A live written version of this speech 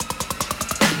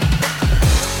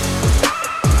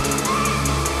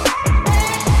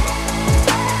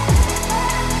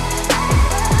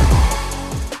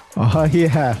Oh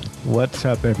yeah, what's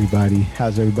up everybody?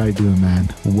 How's everybody doing, man?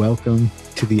 Welcome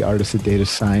to the Artists of Data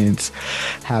Science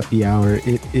Happy Hour.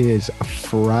 It is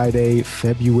Friday,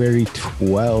 February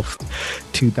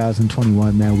 12th,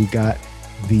 2021, man. We got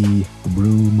the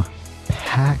room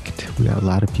packed. We got a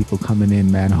lot of people coming in,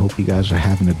 man. I hope you guys are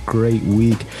having a great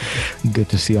week. Good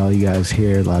to see all you guys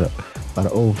here. A lot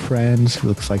of old friends.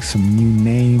 Looks like some new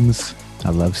names.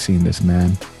 I love seeing this,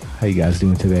 man. How you guys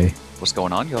doing today? What's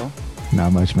going on, y'all?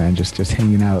 Not much, man. Just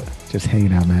hanging out. Just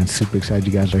hanging out, man. Super excited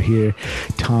you guys are here.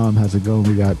 Tom, how's it going?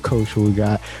 We got Koshal, we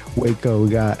got Waco, we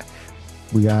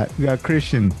got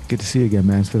Christian. Good to see you again,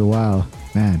 man. It's been a while.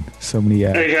 Man, so many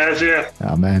Hey guys, yeah.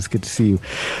 Oh man, it's good to see you.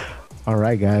 All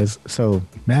right, guys. So,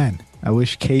 man, I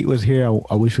wish Kate was here.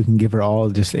 I wish we can give her all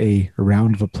just a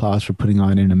round of applause for putting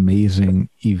on an amazing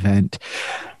event.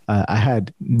 I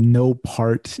had no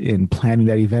part in planning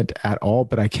that event at all,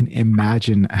 but I can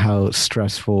imagine how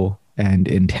stressful and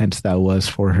intense that was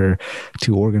for her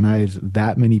to organize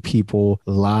that many people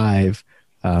live.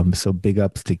 So big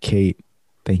ups to Kate.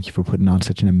 Thank you for putting on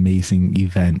such an amazing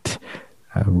event.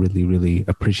 I really, really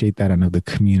appreciate that. I know the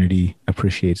community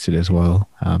appreciates it as well.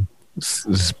 This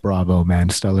is bravo, man.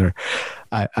 Stellar.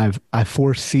 I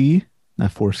foresee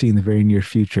in the very near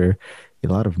future a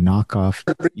lot of knockoff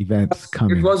events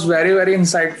coming. It was very, very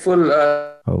insightful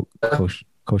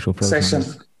Koshal froze session.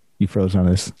 You froze on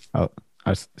this. It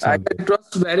was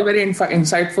very, very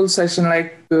insightful session.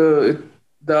 Like the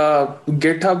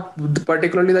GitHub,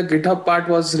 particularly the GitHub part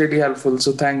was really helpful.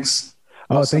 So thanks.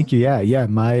 Oh, Awesome. Thank you. Yeah.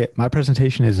 My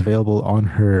presentation is available on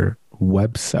her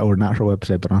website, or not her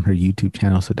website, but on her YouTube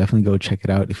channel. So definitely go check it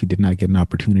out if you did not get an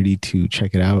opportunity to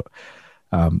check it out.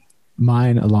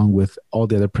 Mine, along with all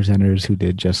the other presenters who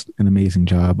did just an amazing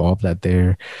job, all of that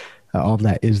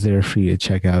is there for you to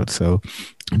check out. So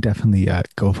definitely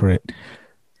go for it.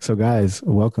 So guys,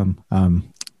 welcome.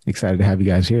 Excited to have you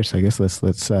guys here. So I guess let's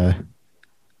open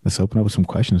up with some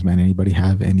questions, man. Anybody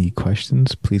have any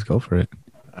questions? Please go for it.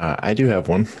 I do have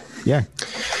one. Yeah.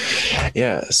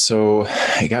 So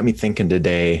it got me thinking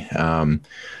today.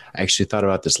 I actually thought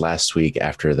about this last week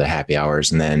after the happy hours,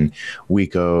 and then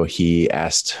Wiko, he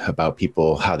asked about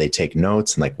people, how they take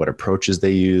notes and like what approaches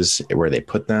they use, where they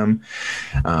put them.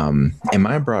 And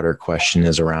my broader question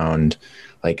is around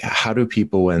like, how do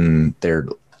people, when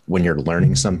you're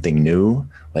learning something new,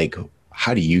 like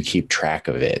how do you keep track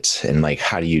of it? And like,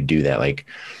 how do you do that? Like,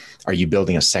 are you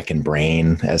building a second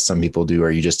brain as some people do?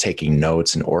 Are you just taking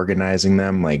notes and organizing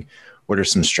them? Like, what are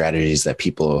some strategies that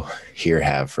people here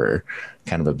have for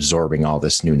kind of absorbing all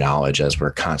this new knowledge as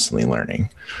we're constantly learning?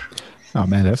 Oh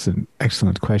man, that's an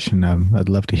excellent question. I'd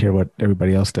love to hear what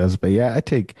everybody else does, but yeah, I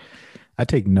take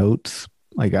notes.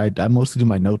 Like I mostly do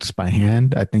my notes by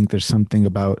hand. I think there's something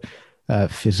about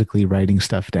physically writing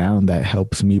stuff down that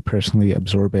helps me personally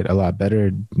absorb it a lot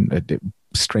better. It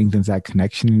strengthens that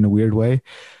connection in a weird way.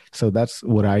 So that's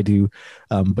what I do.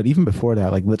 But even before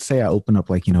that, like let's say I open up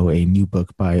like, a new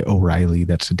book by O'Reilly,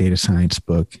 that's a data science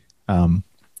book.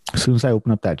 As soon as I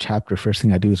open up that chapter, first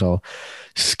thing I do is I'll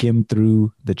skim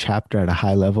through the chapter at a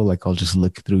high level. Like I'll just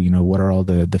look through, what are all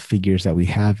the figures that we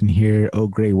have in here? Oh,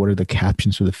 great. What are the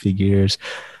captions for the figures?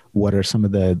 What are some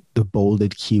of the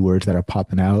bolded keywords that are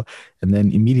popping out? And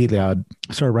then immediately I'll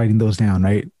start writing those down,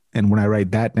 right? And when I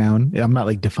write that down, I'm not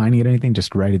like defining it or anything,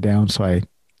 just write it down. So I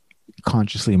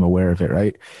consciously am aware of it,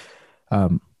 right?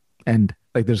 And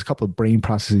like there's a couple of brain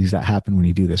processes that happen when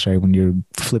you do this, right? When you're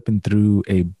flipping through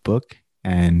a book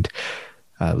and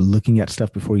looking at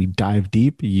stuff before you dive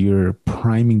deep, you're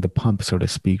priming the pump, so to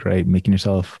speak, right? Making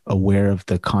yourself aware of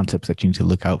the concepts that you need to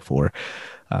look out for.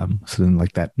 So then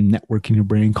like that network in your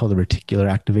brain called the reticular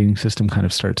activating system kind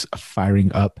of starts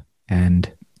firing up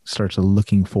and starts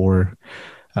looking for,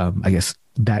 I guess,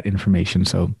 that information.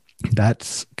 So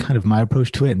that's kind of my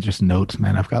approach to it, and just notes,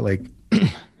 man. I've got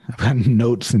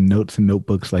notes and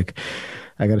notebooks. Like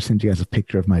I got to send you guys a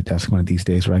picture of my desk one of these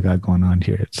days where I got going on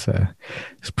here. It's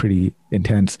pretty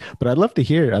intense, but I'd love to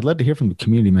hear from the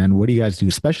community, man. What do you guys do?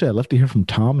 Especially I'd love to hear from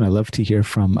Tom, and I'd love to hear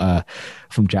from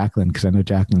Jacqueline, because I know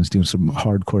Jacqueline's doing some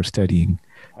hardcore studying.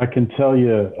 I can tell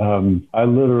you, I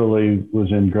literally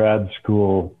was in grad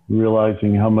school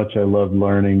realizing how much I loved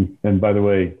learning. And by the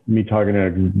way, me talking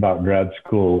about grad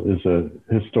school is a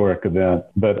historic event,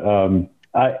 but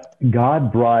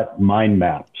God brought mind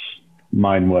maps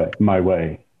my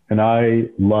way. And I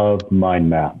love mind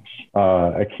maps.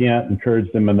 I can't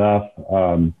encourage them enough.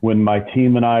 When my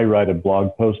team and I write a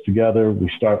blog post together,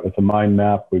 we start with a mind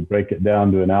map. We break it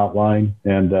down to an outline.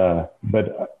 And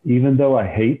but even though I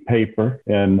hate paper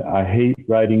and I hate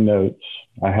writing notes,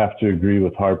 I have to agree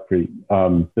with Harpreet.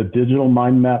 The digital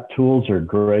mind map tools are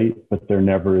great, but they're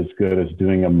never as good as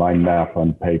doing a mind map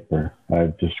on paper.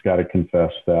 I've just got to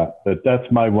confess that. But that's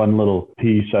my one little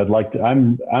piece.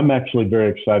 I'm actually very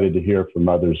excited to hear from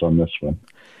others on this one.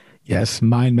 Yes,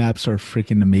 mind maps are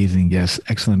freaking amazing. Yes,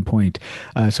 excellent point.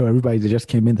 So everybody that just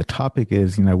came in, the topic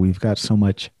is, we've got so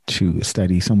much to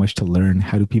study, so much to learn.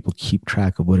 How do people keep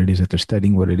track of what it is that they're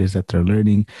studying, what it is that they're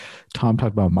learning? Tom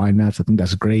talked about mind maps. I think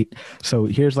that's great. So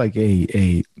here's like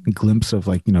a glimpse of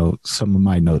some of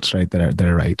my notes, right, that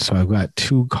are right. So I've got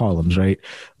 2 columns, right?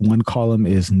 One column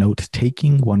is note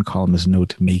taking, one column is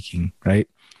note making, right?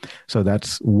 So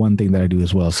that's one thing that I do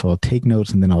as well. So I'll take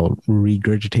notes and then I'll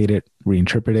regurgitate it,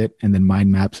 reinterpret it, and then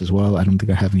mind maps as well. I don't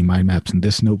think I have any mind maps in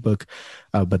this notebook,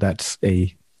 but that's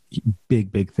a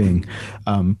big thing.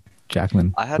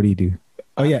 Jacqueline, what do you do?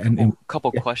 Oh yeah, and a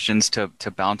couple questions to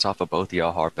bounce off of both of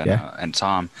y'all, Harp and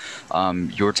Tom.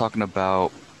 You were talking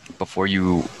about before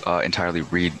you entirely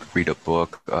read a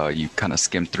book, you kind of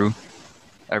skim through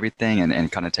everything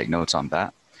and kind of take notes on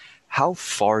that. How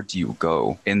far do you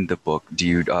go in the book? Do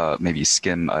you maybe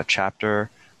skim a chapter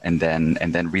and then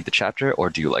read the chapter, or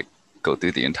do you go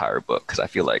through the entire book? Because I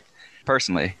feel like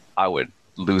personally, I would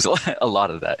lose a lot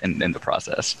of that in the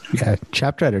process. Yeah,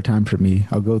 chapter at a time for me.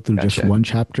 I'll go through just one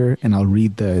chapter and I'll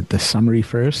read the summary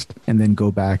first, and then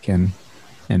go back and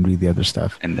read the other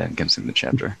stuff. And then consume the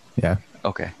chapter. Yeah.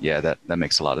 Okay. Yeah, that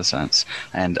makes a lot of sense.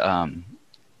 And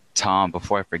Tom,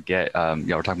 before I forget, y'all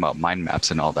were talking about mind maps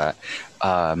and all that,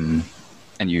 and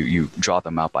you draw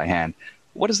them out by hand.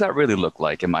 What does that really look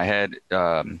like? In my head,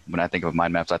 when I think of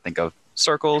mind maps, I think of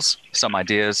circles, some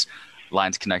ideas,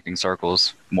 lines connecting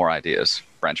circles, more ideas,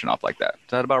 branching off like that. Is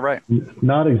that about right?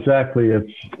 Not exactly.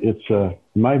 It's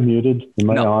am I muted? Am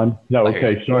I on? No,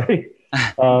 okay, sorry.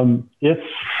 It's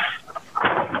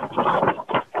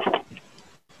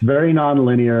very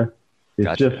nonlinear.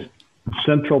 It's just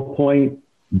central point,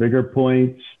 bigger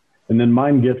points, and then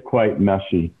mine gets quite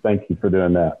messy. Thank you for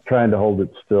doing that. Trying to hold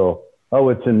it still. Oh,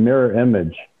 it's in mirror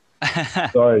image.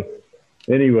 Sorry.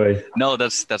 Anyway. No,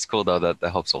 that's cool though. That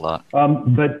helps a lot.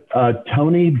 But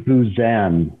Tony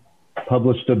Buzan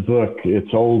published a book.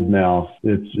 It's old now.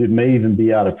 It may even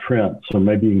be out of print, so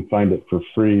maybe you can find it for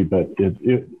free. But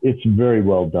it's very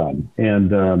well done. And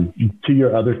to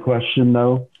your other question,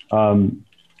 though,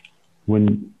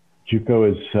 when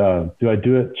Juco is, do I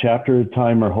do it chapter at a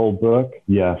time or whole book?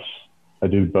 Yes, I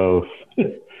do both.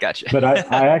 Gotcha. But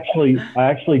I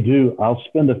actually do. I'll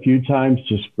spend a few times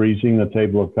just breezing the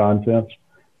table of contents,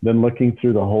 then looking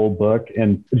through the whole book.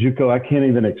 And Juco, I can't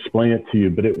even explain it to you,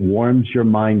 but it warms your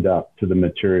mind up to the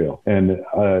material. And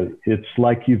it's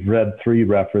like you've read 3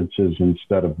 references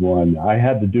instead of 1. I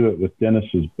had to do it with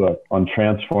Dennis's book on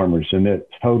Transformers, and it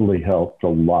totally helped a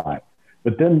lot.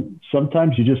 But then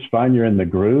sometimes you just find you're in the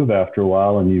groove after a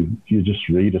while, and you just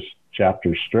read a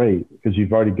chapter straight because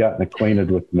you've already gotten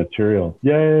acquainted with the material.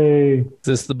 Yay! Is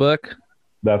this the book?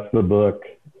 That's the book.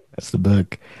 That's the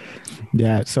book.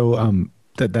 Yeah. So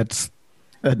that's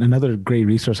another great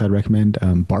resource I'd recommend.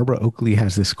 Barbara Oakley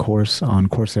has this course on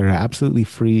Coursera, absolutely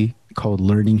free, called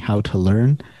Learning How to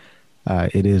Learn.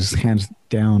 It is hands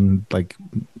down, like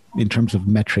in terms of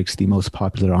metrics, the most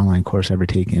popular online course ever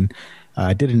taken.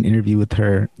 I did an interview with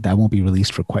her that won't be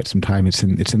released for quite some time. It's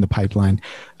in the pipeline,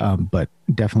 but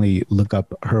definitely look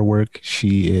up her work.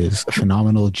 She is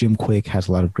phenomenal. Jim Quick has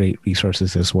a lot of great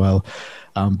resources as well.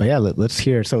 But yeah, let's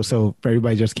hear. So for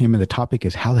everybody just came in, the topic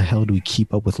is how the hell do we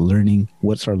keep up with learning?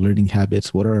 What's our learning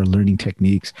habits? What are our learning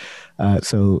techniques?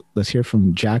 So let's hear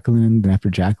from Jacqueline. Then after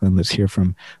Jacqueline, let's hear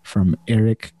from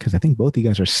Eric, because I think both of you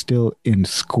guys are still in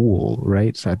school,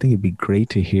 right? So I think it'd be great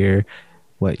to hear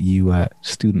what you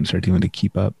students are doing to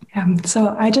keep up.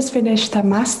 So I just finished a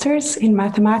master's in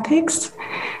mathematics,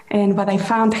 and what I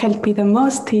found helped me the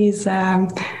most is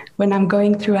when I'm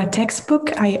going through a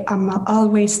textbook, I am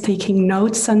always taking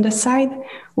notes on the side,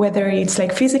 whether it's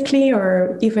like physically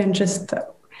or even just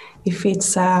if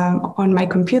it's on my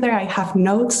computer, I have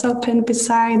notes open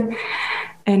beside.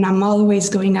 And I'm always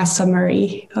doing a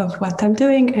summary of what I'm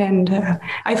doing. And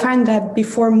I find that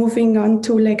before moving on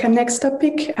to like a next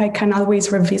topic, I can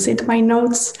always revisit my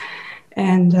notes.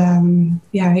 And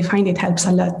I find it helps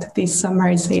a lot, this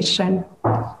summarization.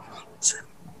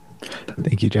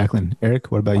 Thank you, Jacqueline.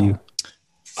 Eric, what about you?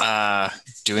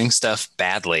 doing stuff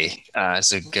badly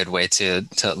is a good way to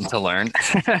learn.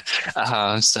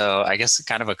 So I guess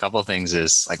kind of a couple of things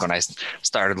is like when I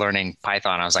started learning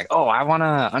Python, I was like, oh, I want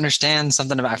to understand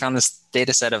something about, I found this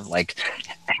data set of like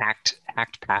hacked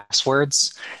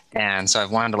passwords. And so I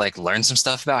wanted to like learn some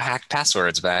stuff about hacked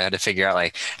passwords, but I had to figure out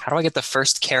like, how do I get the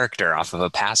first character off of a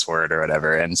password or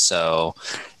whatever? And so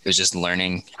it was just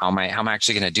learning how am I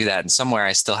actually going to do that? And somewhere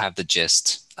I still have the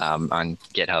gist on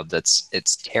GitHub.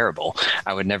 It's terrible.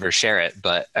 I would never share it,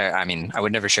 but I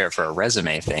would never share it for a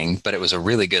resume thing, but it was a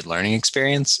really good learning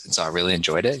experience. And so I really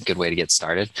enjoyed it. Good way to get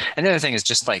started. And the other thing is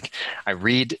just like, I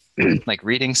read, like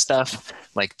reading stuff,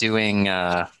 like doing,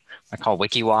 I call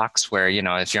wiki walks, where, you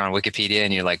know, if you're on Wikipedia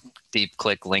and you like deep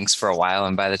click links for a while,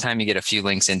 and by the time you get a few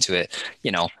links into it, you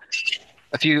know,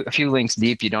 a few links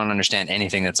deep, you don't understand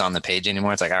anything that's on the page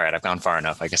anymore. It's like, all right, I've gone far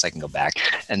enough. I guess I can go back.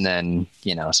 And then,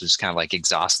 you know, so it's kind of like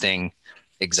exhausting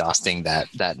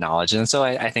that knowledge. And so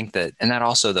I think that, and that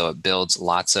also though, it builds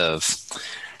lots of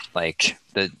like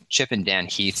the Chip and Dan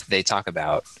Heath, they talk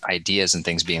about ideas and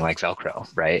things being like Velcro,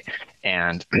 right?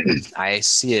 And I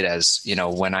see it as, you know,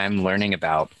 when I'm learning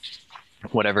about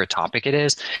whatever topic it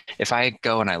is, if I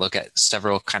go and I look at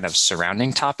several kind of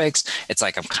surrounding topics, it's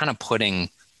like I'm kind of putting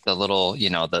the little, you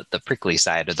know, the prickly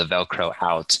side of the Velcro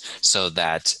out, so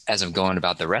that as I'm going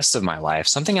about the rest of my life,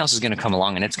 something else is going to come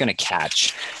along and it's going to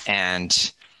catch,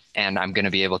 and I'm going to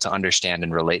be able to understand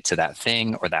and relate to that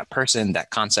thing or that person,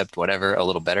 that concept, whatever, a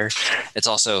little better. It's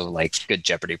also like good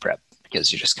Jeopardy prep,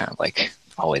 because you're just kind of like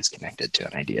always connected to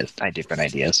different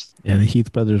ideas. Yeah, the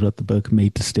Heath brothers wrote the book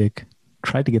Made to Stick.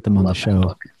 Tried to get them on the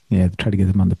show. Yeah, tried to get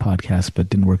them on the podcast, but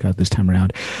didn't work out this time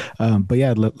around. But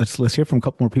yeah, let's hear from a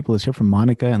couple more people. Let's hear from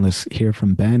Monica and let's hear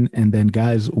from Ben. And then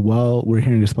guys, while we're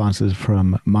hearing responses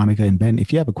from Monica and Ben,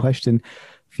 if you have a question,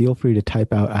 feel free to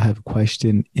type out, I have a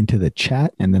question, into the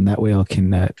chat. And then that way I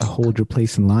can hold your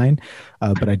place in line.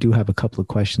 But I do have a couple of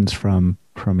questions from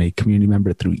a community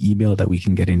member through email that we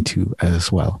can get into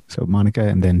as well. So Monica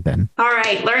and then Ben. All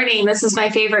right, learning. This is my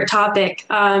favorite topic.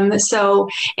 So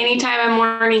anytime I'm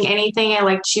learning anything, I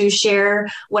like to share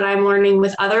what I'm learning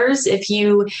with others. If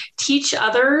you teach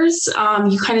others,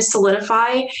 you kind of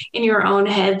solidify in your own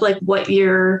head like what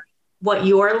you're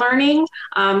learning.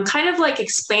 Kind of like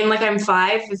explain like I'm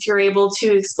 5. If you're able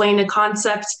to explain a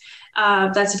concept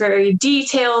that's very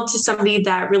detailed to somebody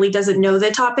that really doesn't know the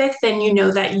topic, then you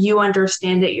know that you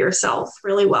understand it yourself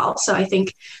really well. So I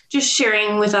think just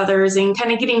sharing with others and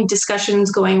kind of getting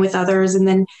discussions going with others, and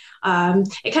then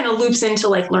it kind of loops into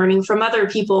like learning from other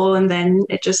people, and then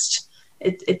it's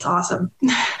awesome.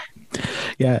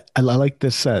 Yeah, I like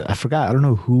this. I don't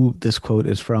know who this quote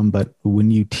is from, but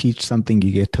when you teach something,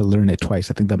 you get to learn it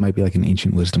twice. I think that might be like an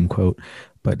ancient wisdom quote,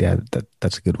 but yeah,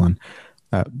 that's a good one.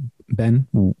 Ben,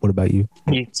 what about you?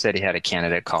 He said he had a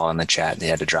candidate call in the chat and he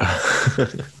had to drop.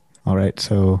 All right.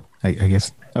 So I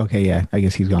guess, okay. Yeah, I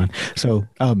guess he's gone. So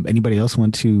anybody else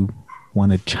want to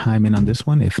chime in on this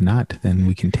one? If not, then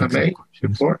we can take some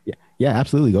questions. Yeah,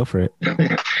 absolutely. Go for it.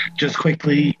 Just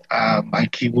quickly, my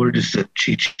keyword is a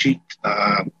cheat sheet.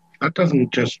 That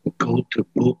doesn't just go to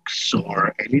books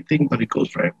or anything, but it goes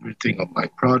for everything on my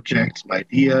projects, my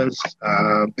ideas.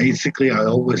 Basically, I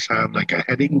always have like a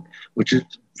heading, which is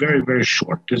very, very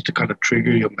short, just to kind of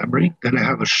trigger your memory. Then I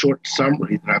have a short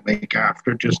summary that I make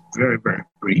after, just very, very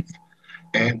brief.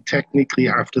 And technically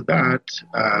after that,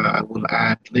 I will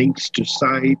add links to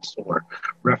sites or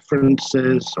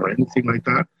references or anything like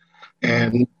that.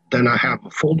 And then I have a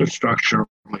folder structure on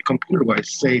my computer where I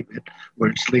save it,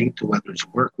 where it's linked to whether it's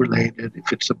work-related,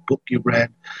 if it's a book you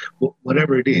read,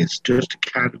 whatever it is, just to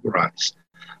categorize.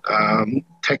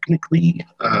 Technically,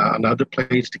 another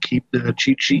place to keep the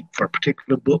cheat sheet for a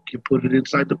particular book, you put it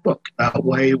inside the book. That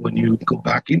way, when you go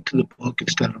back into the book,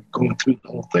 instead of going through the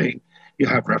whole thing, you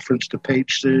have reference to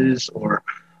pages or,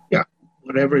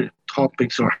 whatever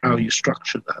topics or how you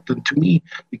structure that. And to me,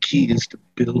 the key is to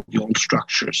build your own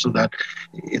structure so that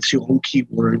it's your own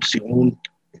keywords,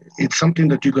 it's something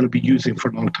that you're going to be using for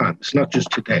a long time. It's not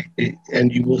just today.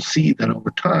 And you will see that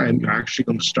over time, you're actually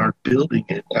going to start building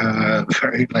it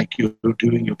very like you're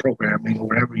doing your programming or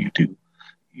whatever you do.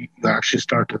 You actually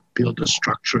start to build a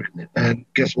structure in it. And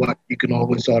guess what? You can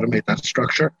always automate that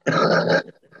structure.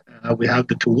 We have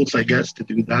the tools, I guess, to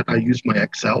do that. I use my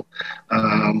Excel.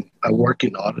 I work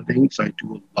in auditing, so I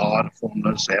do a lot of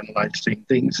formulas, analyzing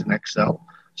things in Excel.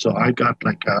 So I got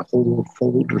like a whole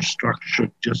folder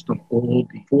structure just on all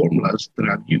the formulas that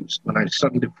I've used. When I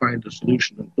suddenly find a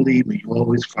solution, and believe me, you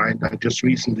always find, I just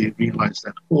recently realized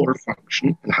that OR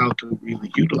function and how to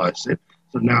really utilize it.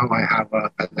 So now I have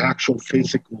an actual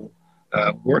physical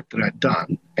work that I've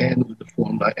done, and with the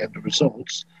formula and the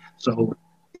results. So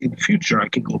in the future I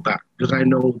can go back, because I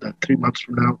know that 3 months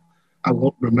from now I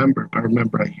won't remember, but I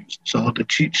remember I used it. So the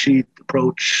cheat sheet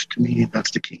approach, to me,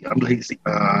 that's the key. I'm lazy.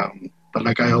 But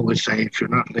like I always say, if you're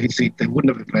not lazy, they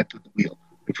wouldn't have invented the wheel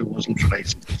if it wasn't for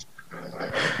laziness.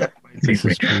 This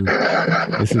is true.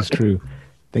 This is true.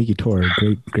 Thank you, Tor.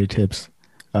 Great tips.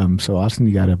 So Austin,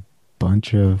 you got a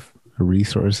bunch of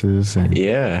resources and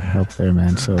help there,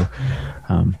 man. So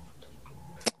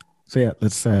yeah,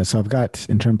 let's. So I've got,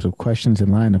 in terms of questions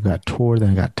in line, I've got Tor, then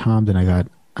I got Tom, then I got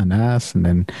Anas, and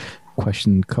then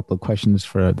couple of questions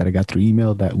that I got through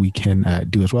email that we can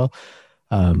do as well.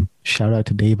 Shout out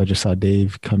to Dave. I just saw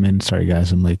Dave come in. Sorry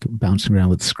guys, I'm like bouncing around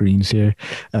with screens here.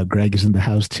 Greg is in the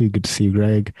house too. Good to see you,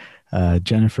 Greg.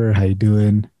 Jennifer, how you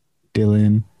doing?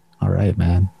 Dylan, all right,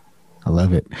 man. I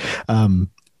love it.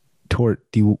 Tort,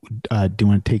 do you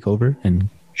want to take over and?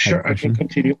 Sure, I can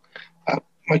continue.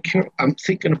 I'm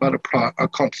thinking about a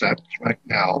concept right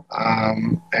now,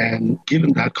 and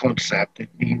given that concept, it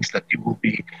means that you will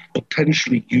be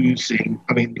potentially using,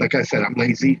 I mean, like I said, I'm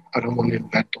lazy. I don't want to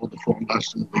invent all the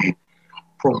formulas and the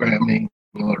programming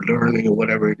or learning or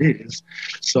whatever it is.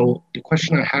 So the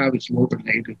question I have is more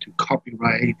related to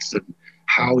copyrights and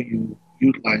how you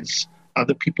utilize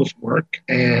other people's work,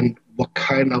 and what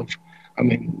kind of, I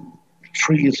mean,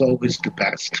 free is always the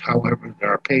best. However, there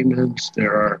are payments,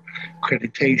 there are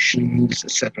accreditations,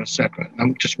 et cetera, et cetera. And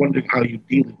I'm just wondering how you're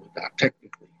dealing with that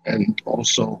technically, and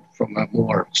also from a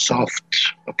more soft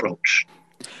approach.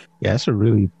 Yeah, that's a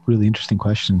really, really interesting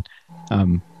question.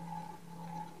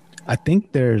 I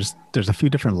think there's a few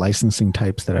different licensing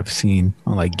types that I've seen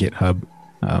on like GitHub.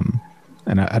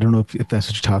 And I don't know if that's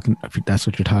what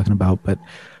you're talking about, but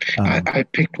I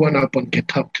picked one up on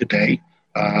GitHub today.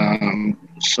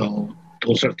 So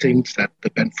those are things that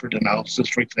the Benford analysis,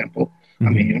 for example, I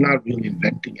mean, you're not really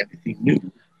inventing anything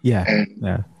new.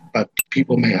 But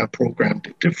people may have programmed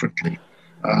it differently.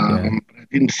 But I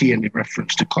didn't see any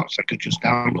reference to cost. I could just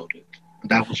download it.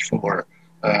 And that was for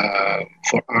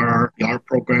our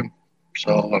program.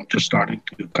 So I'm just starting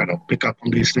to kind of pick up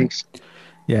on these things.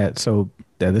 Yeah. So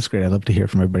that's great. I'd love to hear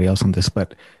from everybody else on this,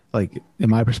 but like in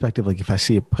my perspective, like if I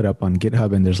see it put up on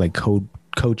GitHub and there's like code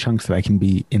chunks that I can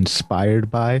be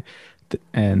inspired by,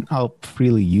 and I'll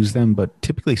freely use them. But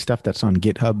typically stuff that's on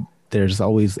GitHub, there's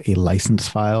always a license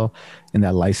file. In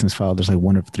that license file, there's like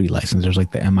one of three licenses. There's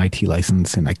like the MIT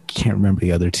license, and I can't remember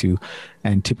the other two.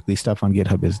 And typically stuff on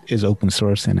GitHub is open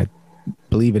source, and I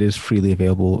believe it is freely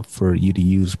available for you to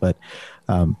use. But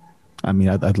I mean,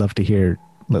 I'd love to hear.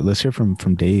 Let's hear from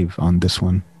Dave on this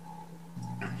one.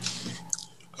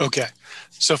 Okay.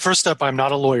 So first up, I'm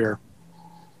not a lawyer.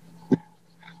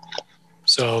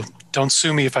 So don't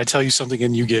sue me if I tell you something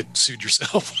and you get sued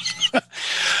yourself.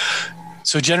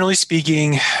 So generally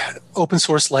speaking, open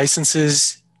source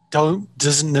licenses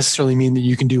doesn't necessarily mean that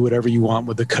you can do whatever you want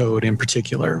with the code in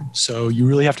particular. So you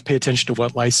really have to pay attention to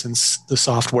what license the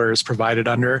software is provided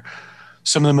under.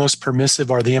 Some of the most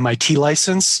permissive are the MIT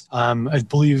license. I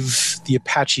believe the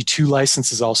Apache 2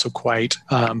 license is also quite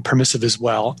permissive as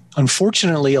well.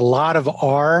 Unfortunately, a lot of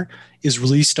R is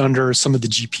released under some of the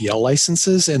GPL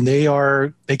licenses, and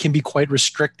they can be quite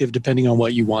restrictive depending on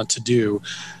what you want to do,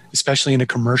 especially in a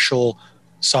commercial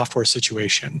software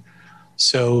situation.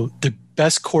 So the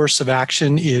best course of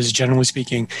action is, generally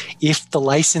speaking, if the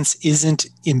license isn't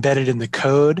embedded in the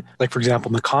code, like for example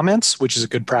in the comments, which is a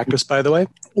good practice by the way,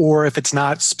 or if it's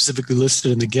not specifically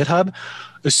listed in the GitHub,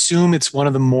 assume it's one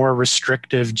of the more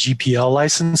restrictive GPL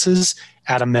licenses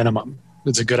at a minimum.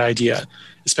 It's a good idea,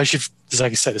 especially if,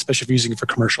 like I said, especially if you're using it for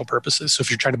commercial purposes. So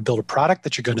if you're trying to build a product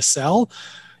that you're going to sell,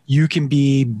 you can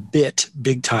be bit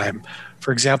big time.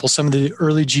 For example, some of the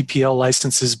early GPL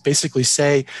licenses basically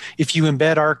say, if you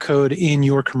embed our code in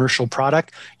your commercial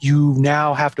product, you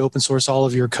now have to open source all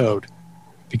of your code,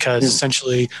 because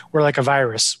essentially we're like a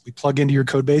virus. We plug into your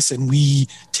code base and we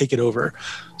take it over.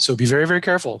 So be very, very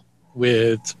careful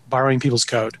with borrowing people's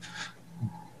code.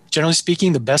 Generally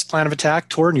speaking, the best plan of attack,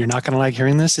 Tor, and you're not going to like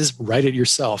hearing this, is write it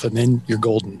yourself, and then you're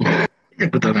golden. Yeah,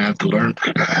 but then I have to learn.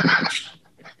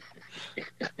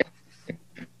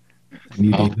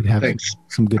 You David have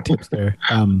some good tips there.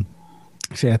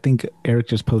 I think Eric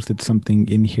just posted something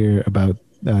in here about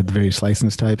the various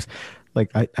license types. Like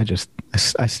I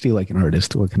steal like an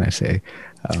artist. What can I say?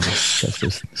 That's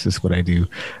just what I do.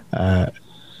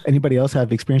 Anybody else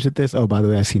have experience with this? Oh, by the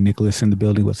way, I see Nicholas in the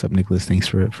building. What's up, Nicholas? Thanks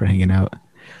for hanging out.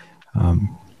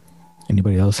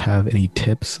 Anybody else have any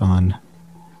tips on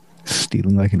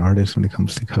stealing like an artist when it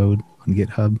comes to code on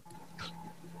GitHub?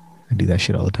 I do that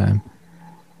shit all the time.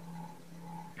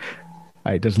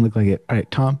 All right, doesn't look like it. All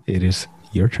right, Tom, it is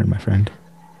your turn, my friend.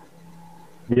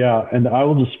 Yeah, and I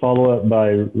will just follow up by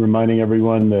reminding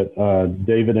everyone that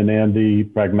David and Andy,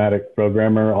 Pragmatic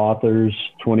Programmer authors,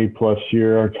 20 plus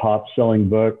year top selling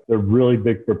book, they're really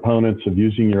big proponents of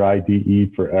using your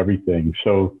IDE for everything.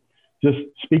 So just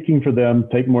speaking for them,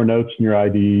 take more notes in your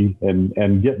IDE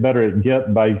and get better at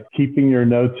Git by keeping your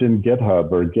notes in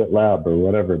GitHub or GitLab or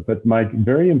whatever. But my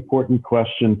very important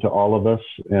question to all of us,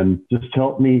 and just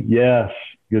help me, yes,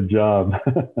 good job,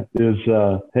 is,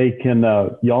 hey, can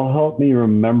y'all help me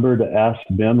remember to ask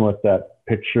Ben what that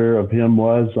picture of him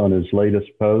was on his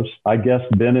latest post? I guessed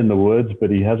Ben in the woods,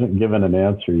 but he hasn't given an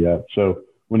answer yet. So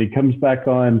when he comes back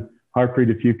on, Harpreet,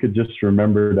 if you could just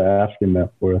remember to ask him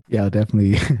that for us. Yeah, I'll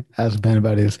definitely ask Ben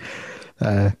about his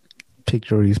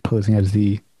picture where he's posing as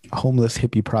the homeless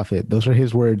hippie prophet. Those are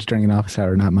his words during an office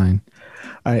hour, not mine.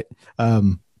 All right.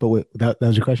 But wait, that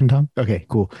was your question, Tom? Okay,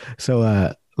 cool.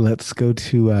 So let's go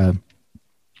to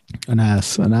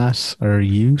Anas. Anas, are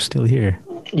you still here?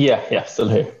 Yeah, still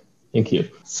here. Thank you.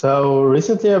 So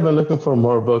recently I've been looking for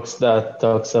more books that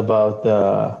talks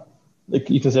about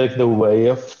you can say the way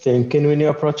of thinking when you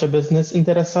approach a business in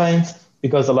data science,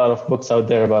 because a lot of books out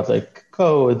there about like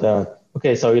code.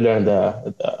 Okay, so you learn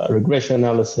the regression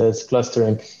analysis,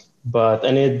 clustering, but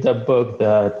I need the book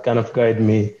that kind of guide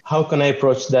me. How can I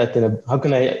approach that how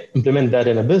can I implement that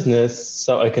in a business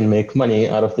so I can make money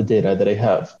out of the data that I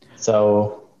have?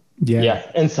 So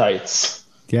yeah insights.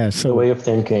 Yeah, so the way of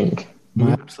thinking.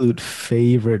 My absolute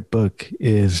favorite book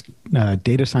is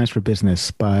Data Science for Business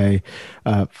by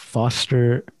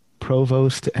Foster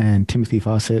Provost and Timothy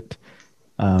Fawcett,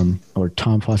 or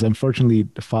Tom Fawcett. Unfortunately,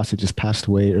 Fawcett just passed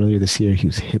away earlier this year. He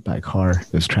was hit by a car.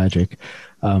 It was tragic.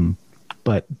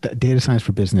 But Data Science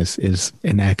for Business is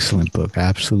an excellent book. I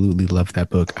absolutely love that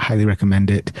book. Highly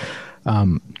recommend it.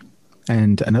 And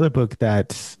another book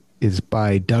that is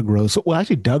by Doug Rose. Well,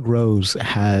 actually, Doug Rose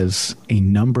has a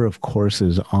number of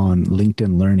courses on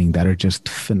LinkedIn Learning that are just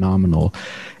phenomenal.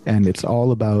 And it's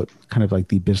all about kind of like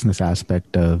the business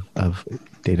aspect of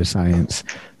data science.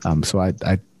 So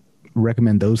I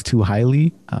recommend those two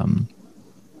highly.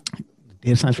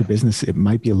 Data Science for Business, it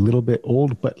might be a little bit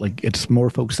old, but like it's more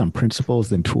focused on principles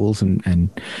than tools and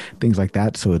things like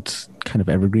that. So it's kind of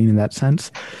evergreen in that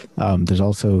sense. There's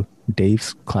also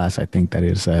Dave's class, I think, that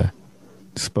is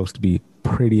supposed to be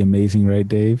pretty amazing, right,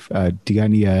 Dave? Do you got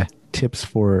any tips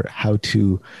for how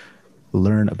to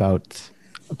learn about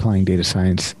applying data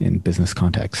science in business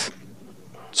contexts?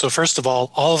 So first of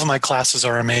all of my classes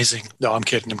are amazing. No, I'm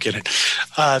kidding.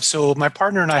 So my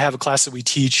partner and I have a class that we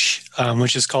teach,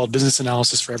 which is called Business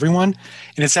Analysis for Everyone.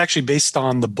 And it's actually based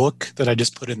on the book that I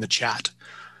just put in the chat,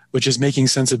 which is Making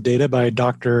Sense of Data by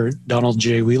Dr. Donald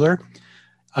J. Wheeler.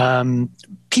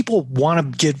 People want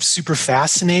to get super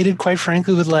fascinated, quite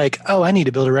frankly, with like, oh, I need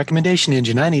to build a recommendation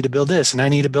engine. I need to build this and I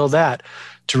need to build that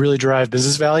to really drive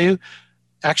business value.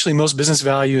 Actually, most business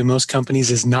value in most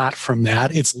companies is not from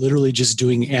that. It's literally just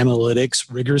doing analytics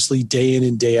rigorously day in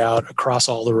and day out across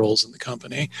all the roles in the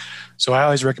company. So I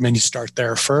always recommend you start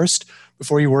there first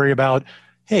before you worry about,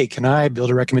 hey, can I build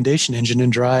a recommendation engine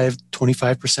and drive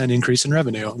 25% increase in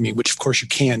revenue? I mean, which of course you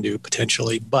can do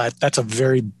potentially, but that's a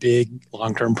very big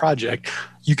long-term project.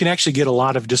 You can actually get a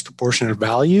lot of disproportionate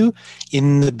value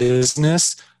in the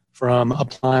business from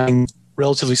applying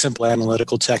relatively simple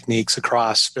analytical techniques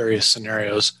across various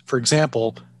scenarios. For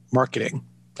example, marketing.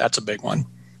 That's a big one.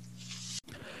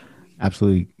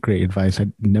 Absolutely great advice. I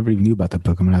never even knew about that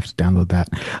book. I'm gonna have to download that.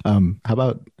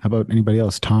 How about anybody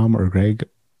else? Tom or Greg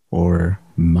or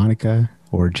Monica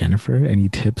or Jennifer? Any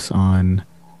tips on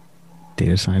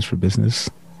data science for business?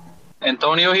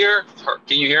 Antonio here.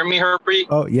 Can you hear me, Harpreet?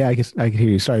 Oh, yeah, I guess I can hear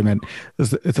you. Sorry, man.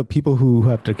 It's the people who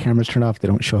have their cameras turned off, they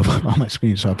don't show up on my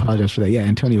screen, so I apologize for that. Yeah,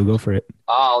 Antonio, go for it.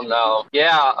 Oh, no.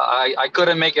 Yeah, I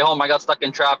couldn't make it home. I got stuck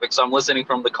in traffic, so I'm listening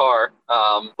from the car.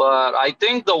 But I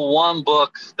think the one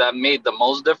book that made the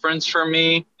most difference for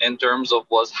me in terms of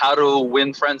was How to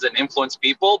Win Friends and Influence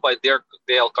People by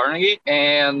Dale Carnegie.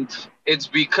 And it's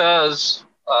because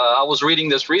I was reading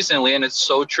this recently, and it's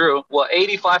so true. Well,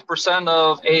 85%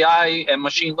 of AI and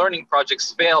machine learning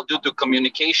projects fail due to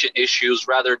communication issues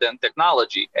rather than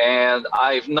technology. And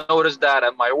I've noticed that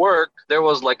at my work, there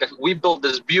was we built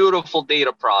this beautiful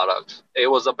data product. It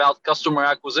was about customer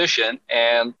acquisition,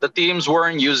 and the teams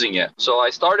weren't using it. So I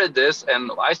started this,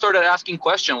 and I started asking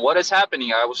questions. What is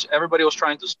happening? Everybody was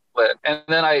trying to split. And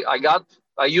then I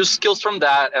used skills from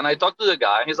that, and I talked to the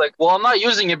guy. He's like, well, I'm not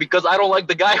using it because I don't like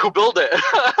the guy who built it.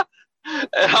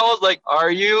 And I was like, are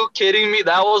you kidding me?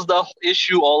 That was the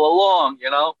issue all along,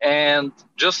 And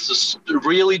just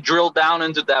really drill down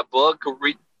into that book,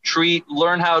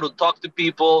 learn how to talk to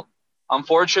people,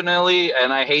 unfortunately,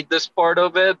 and I hate this part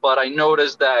of it, but I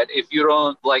noticed that if you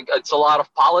don't like, it's a lot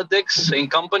of politics in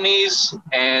companies,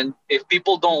 and if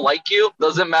people don't like you,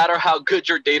 doesn't matter how good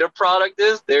your data product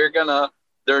is, they're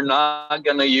not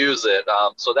gonna use it.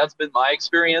 So that's been my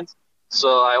experience.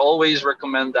 So I always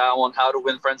recommend that one, How to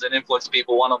Win Friends and Influence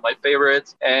People, one of my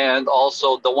favorites. And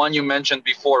also the one you mentioned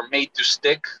before, Made to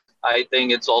Stick. I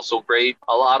think it's also great.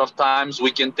 A lot of times we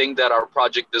can think that our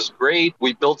project is great.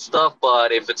 We build stuff,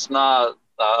 but if it's not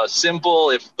simple,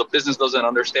 if the business doesn't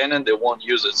understand it, they won't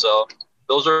use it. So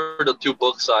those are the two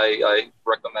books I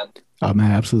recommend. Oh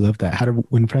man, I absolutely love that. How to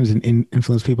Win Friends and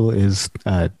Influence People is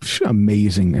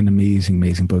amazing, an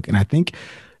amazing book. And I think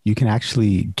you can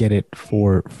actually get it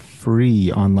for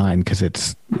free online because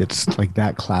it's like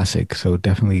that classic. So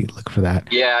definitely look for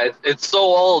that. Yeah, it's so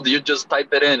old. You just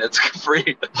type it in. It's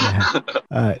free.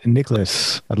 Yeah.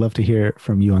 Nicholas, I'd love to hear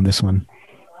from you on this one.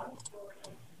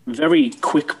 Very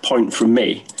quick point from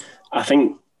me. I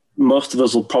think most of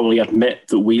us will probably admit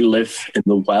that we live in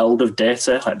the world of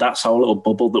data. Like that's our little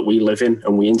bubble that we live in,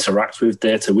 and we interact with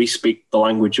data. We speak the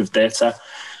language of data,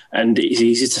 and it's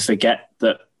easy to forget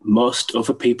that most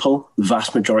other people, the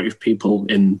vast majority of people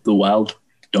in the world,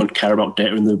 don't care about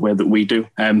data in the way that we do.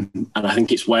 And I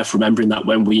think it's worth remembering that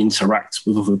when we interact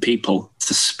with other people,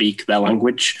 to speak their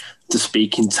language, to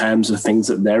speak in terms of things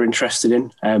that they're interested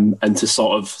in, and to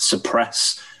sort of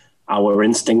suppress our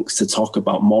instincts to talk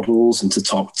about models and to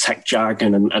talk tech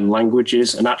jargon and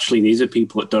languages. And actually, these are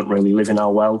people that don't really live in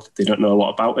our world. They don't know a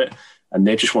lot about it. And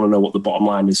they just want to know what the bottom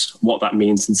line is, what that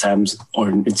means in terms or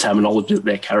in terminology that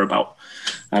they care about.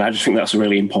 And I just think that's a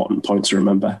really important point to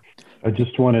remember. I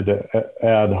just wanted to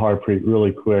add, Harpreet,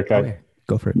 really quick. Okay,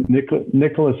 go for it.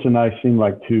 Nicholas and I seem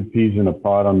like two peas in a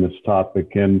pod on this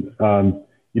topic. And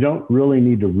you don't really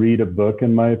need to read a book,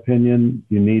 in my opinion.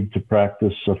 You need to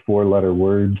practice a 4-letter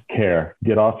word, care.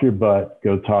 Get off your butt,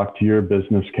 go talk to your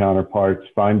business counterparts,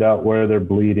 find out where they're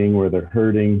bleeding, where they're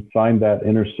hurting, find that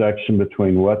intersection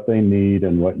between what they need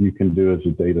and what you can do as a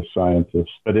data scientist.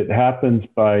 But it happens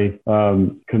by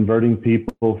converting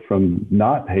people from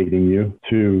not hating you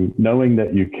to knowing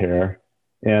that you care.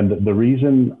 And the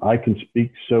reason I can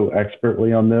speak so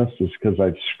expertly on this is because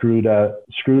I've screwed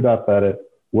up at it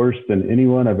worse than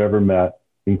anyone I've ever met,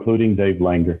 including Dave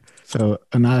Langer. So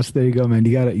Anas, there you go, man.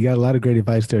 You got a lot of great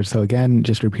advice there. So again,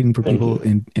 just repeating for people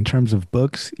in terms of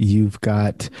books, you've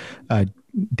got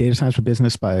Data Science for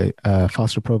Business by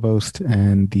Foster Provost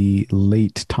and the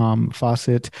late Tom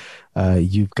Fawcett.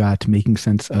 You've got Making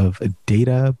Sense of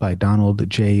Data by Donald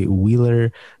J.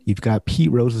 Wheeler. You've got Pete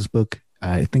Rose's book.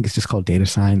 I think it's just called Data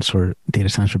Science or Data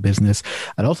Science for Business.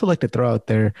 I'd also like to throw out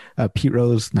there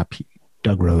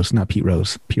Doug Rose, not Pete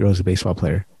Rose. Pete Rose is a baseball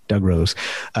player. Doug Rose.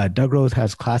 Doug Rose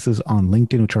has classes on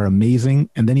LinkedIn, which are amazing.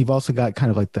 And then you've also got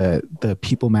kind of like the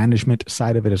people management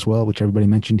side of it as well, which everybody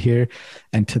mentioned here.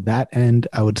 And to that end,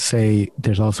 I would say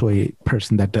there's also a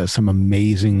person that does some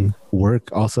amazing work,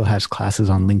 also has classes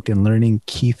on LinkedIn Learning,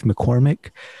 Keith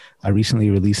McCormick. I recently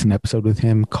released an episode with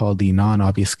him called The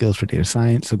Non-Obvious Skills for Data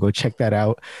Science. So go check that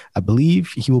out. I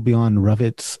believe he will be on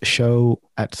Ravit's show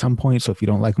at some point. So if you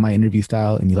don't like my interview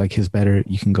style and you like his better,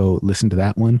 you can go listen to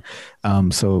that one.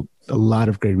 So a lot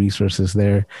of great resources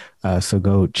there. So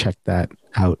go check that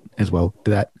out as well.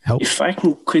 Did that help? If I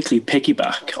can quickly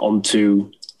piggyback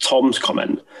onto Tom's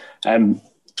comment,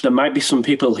 there might be some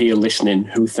people here listening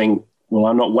who think, well,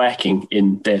 I'm not working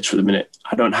in data at the minute.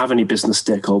 I don't have any business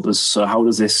stakeholders. So how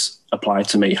does this apply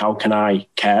to me? How can I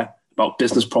care about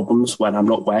business problems when I'm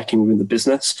not working within the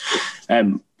business?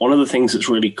 One of the things that's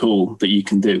really cool that you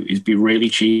can do is be really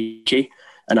cheeky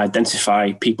and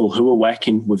identify people who are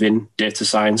working within data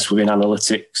science, within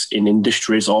analytics, in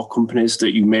industries or companies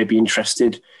that you may be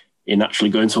interested in actually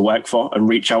going to work for, and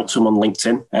reach out to them on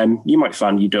LinkedIn. You might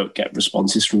find you don't get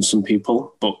responses from some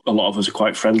people, but a lot of us are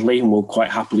quite friendly and will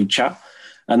quite happily chat.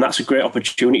 And that's a great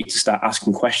opportunity to start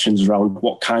asking questions around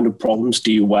what kind of problems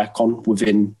do you work on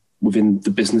within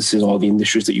the businesses or the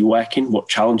industries that you work in? What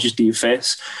challenges do you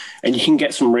face? And you can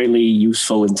get some really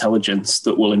useful intelligence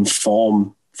that will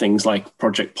inform things like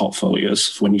project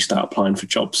portfolios when you start applying for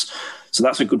jobs. So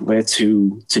that's a good way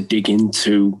to dig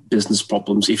into business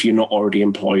problems if you're not already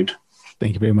employed.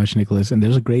 Thank you very much, Nicholas. And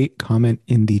there's a great comment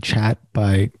in the chat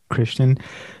by Christian.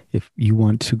 If you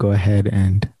want to go ahead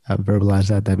and verbalize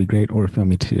that, that'd be great. Or if you want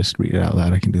me to just read it out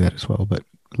loud, I can do that as well. But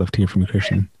I'd love to hear from you,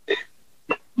 Christian.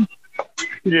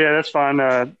 Yeah, that's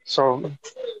fine. So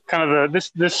kind of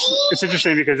this it's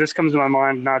interesting because this comes to my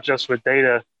mind not just with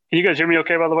data. Can you guys hear me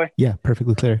okay, by the way? Yeah,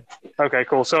 perfectly clear. Okay,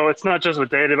 cool. So it's not just with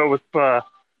data, but with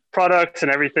products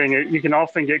and everything. You can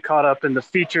often get caught up in the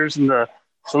features and the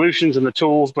solutions and the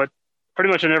tools, but pretty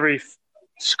much in every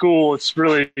school, it's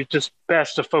really just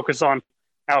best to focus on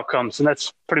outcomes. And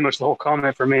that's pretty much the whole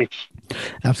comment for me.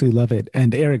 Absolutely love it.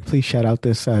 And Eric, please shout out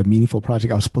this meaningful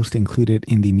project. I was supposed to include it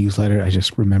in the newsletter. I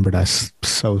just remembered. I'm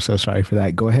so sorry for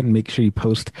that. Go ahead and make sure you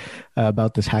post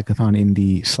about this hackathon in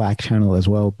the Slack channel as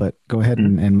well. But go ahead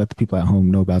and let the people at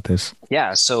home know about this.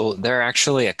 Yeah, so there are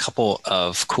actually a couple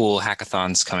of cool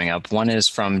hackathons coming up. One is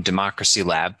from Democracy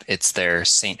Lab. It's their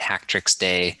St. Hactrix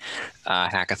Day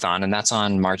hackathon, and that's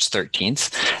on March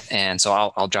 13th. And so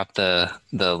I'll drop the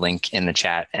link in the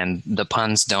chat. And the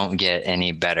puns don't get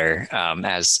any better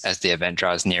as the event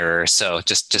draws nearer. So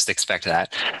just expect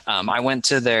that. I went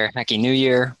to their Hacky New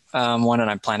Year one, and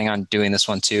I'm planning on doing this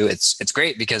one too. It's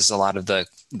great because a lot of the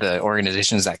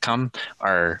organizations that come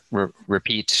are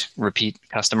repeat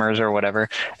customers or whatever.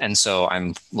 And so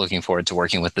I'm looking forward to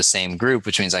working with the same group,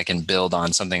 which means I can build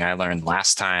on something I learned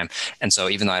last time. And so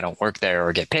even though I don't work there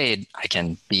or get paid, I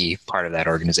can be part of that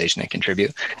organization and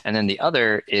contribute. And then the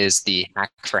other is the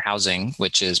Hack for Housing,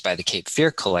 which is by the Cape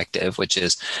Fear Collective, which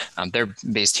is they're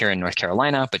based here in North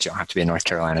Carolina, but you don't have to be in North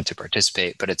Carolina to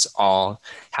participate. But it's all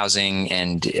housing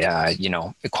and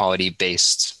equality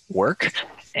based work.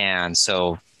 And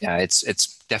so it's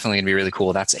definitely going to be really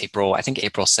cool. That's April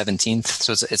 17th.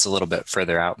 So it's a little bit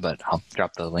further out, but I'll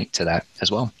drop the link to that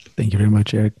as well. Thank you very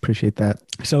much, Eric. Appreciate that.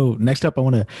 So next up, I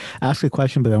want to ask a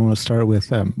question, but I want to start with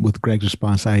Greg's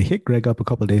response. I hit Greg up a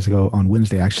couple of days ago on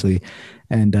Wednesday, actually.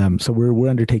 And so we're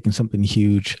undertaking something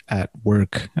huge at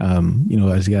work.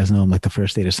 As you guys know, I'm like the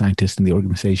first data scientist in the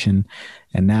organization.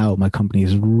 And now my company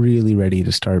is really ready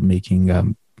to start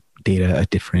making data a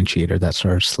differentiator. That's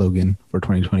our slogan for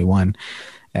 2021.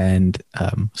 And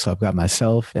so I've got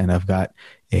myself, and I've got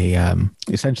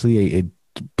essentially a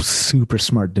super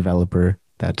smart developer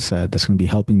that's going to be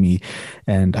helping me.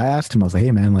 And I asked him, I was like,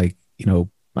 hey man,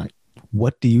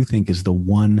 what do you think is the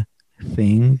one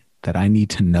thing that I need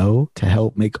to know to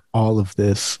help make all of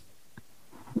this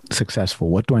successful?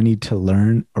 What do I need to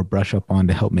learn or brush up on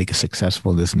to help make it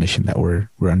successful, this mission that we're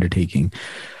undertaking?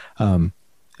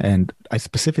 And I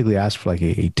specifically asked for like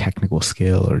a technical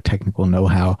skill or technical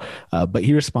know-how, but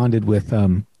he responded with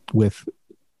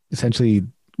essentially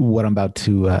what I'm about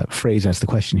to phrase as the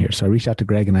question here. So I reached out to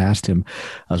Greg and I asked him,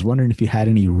 I was wondering if you had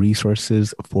any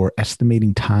resources for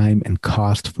estimating time and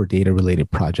cost for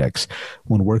data-related projects.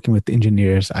 When working with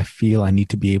engineers, I feel I need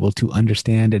to be able to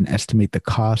understand and estimate the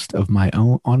cost of my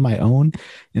own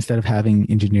instead of having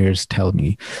engineers tell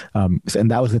me.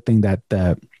 And that was the thing that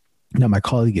my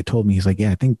colleague had told me. He's like,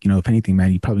 yeah, I think, if anything,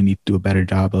 man, you probably need to do a better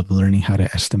job of learning how to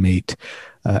estimate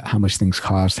how much things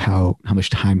cost, how much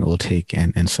time it will take,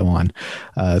 and so on.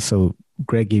 So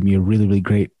Greg gave me a really, really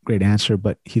great answer,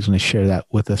 but he's going to share that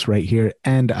with us right here.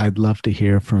 And I'd love to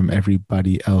hear from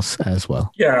everybody else as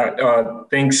well. Yeah,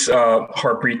 thanks,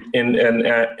 Harpreet.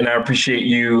 And I appreciate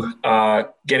you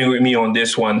getting with me on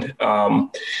this one.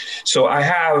 So I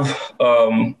have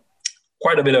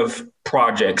quite a bit of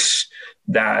projects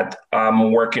that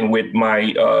I'm working with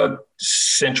my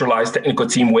centralized technical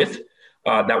team with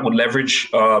that would leverage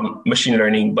machine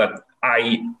learning. But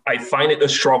I find it a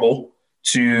struggle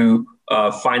to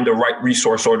find the right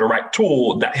resource or the right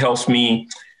tool that helps me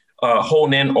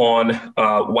hone in on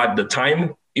what the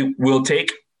time it will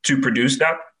take to produce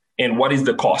that and what is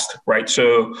the cost, right?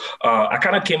 So I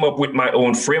kind of came up with my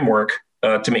own framework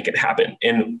to make it happen.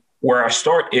 And where I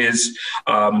start is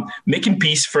making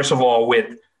peace, first of all,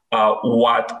 with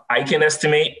what I can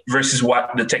estimate versus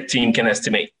what the tech team can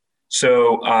estimate.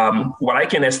 So what I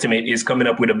can estimate is coming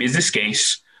up with a business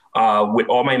case with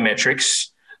all my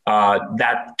metrics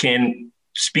that can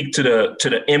speak to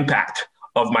the impact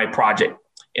of my project.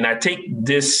 And I take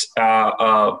this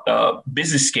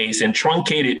business case and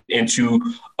truncate it into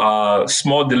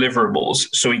small deliverables.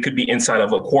 So it could be inside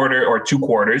of a quarter or 2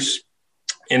 quarters.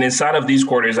 And inside of these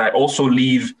quarters, I also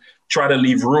try to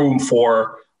leave room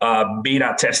for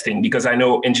beta testing, because I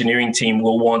know engineering team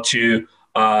will want to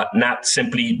not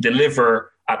simply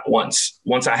deliver at once.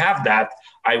 Once I have that,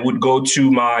 I would go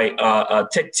to my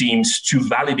tech teams to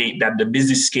validate that the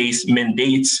business case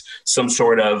mandates some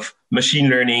sort of machine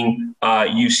learning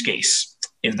use case.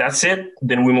 If that's it,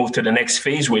 then we move to the next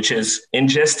phase, which is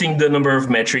ingesting the number of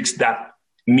metrics that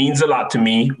means a lot to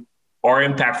me, are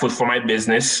impactful for my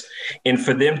business, and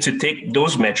for them to take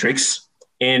those metrics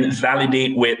and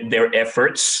validate with their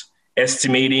efforts,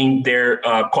 estimating their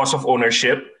cost of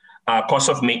ownership, cost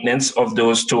of maintenance of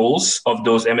those tools, of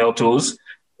those ML tools,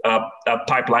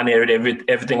 pipeline area,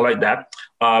 everything like that.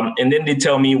 And then they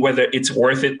tell me whether it's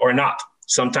worth it or not.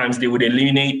 Sometimes they would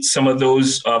eliminate some of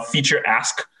those feature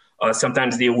asks.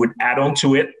 Sometimes they would add on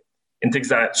to it and things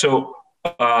like that. So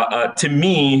to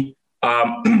me,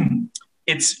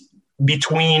 it's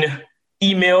between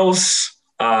emails,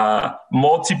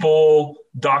 multiple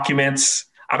documents.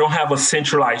 I don't have a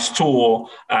centralized tool.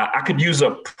 I could use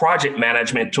a project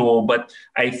management tool, but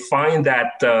I find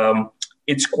that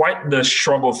it's quite the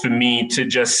struggle for me to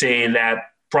just say that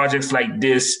projects like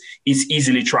this is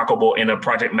easily trackable in a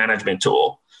project management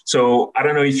tool. So I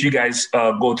don't know if you guys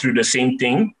go through the same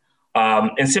thing.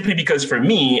 And simply because for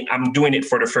me, I'm doing it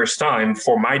for the first time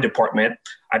for my department.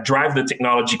 I drive the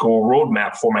technological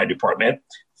roadmap for my department.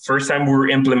 First time we were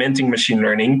implementing machine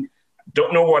learning.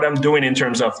 Don't know what I'm doing in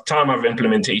terms of time of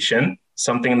implementation,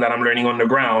 something that I'm learning on the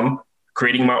ground,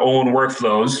 creating my own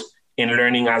workflows and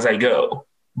learning as I go.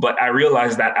 But I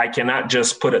realized that I cannot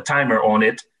just put a timer on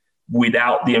it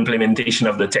without the implementation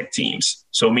of the tech teams.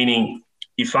 So meaning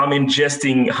if I'm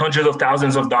ingesting hundreds of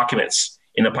thousands of documents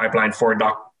in a pipeline for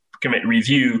document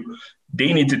review,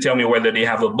 they need to tell me whether they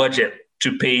have a budget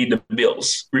to pay the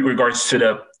bills with regards to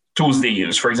the tools they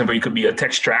use. For example, it could be a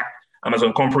text track,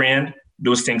 Amazon Comprehend.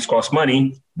 Those things cost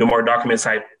money. The more documents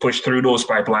I push through those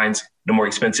pipelines, the more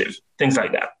expensive, things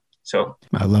like that. So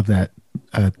I love that.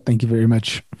 Thank you very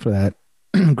much for that,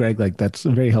 Greg. Like that's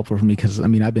very helpful for me because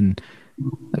the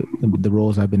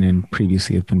roles I've been in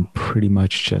previously have been pretty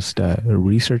much just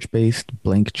research based,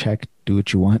 blank check, do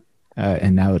what you want.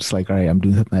 And now it's like, all right, I'm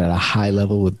doing something at a high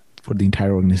level for the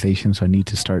entire organization. So I need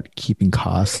to start keeping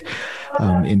costs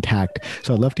intact.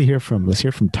 So let's hear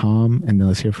from Tom, and then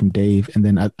let's hear from Dave. And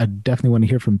then I definitely want to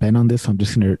hear from Ben on this. So I'm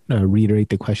just going to reiterate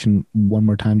the question one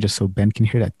more time, just so Ben can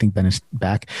hear it. I think Ben is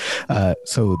back.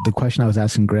 So the question I was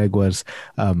asking Greg was,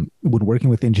 when working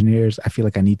with engineers, I feel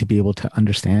like I need to be able to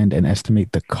understand and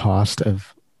estimate the cost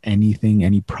of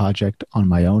any project on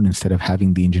my own instead of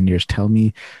having the engineers tell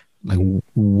me. Like,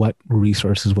 what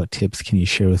resources, what tips can you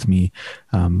share with me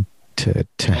to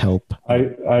help? I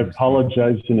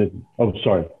apologize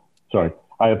sorry.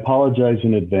 I apologize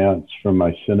in advance for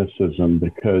my cynicism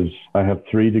because I have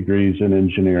 3 degrees in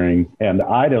engineering and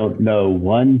I don't know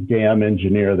one damn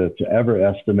engineer that's ever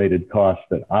estimated costs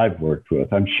that I've worked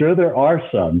with. I'm sure there are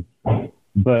some,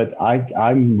 but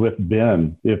I'm with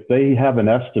Ben. If they have an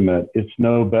estimate, it's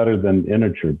no better than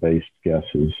integer-based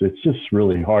guesses. It's just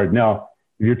really hard. Now,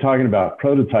 if you're talking about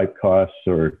prototype costs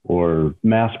or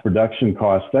mass production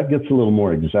costs, that gets a little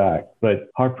more exact.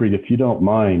 But Harpreet, if you don't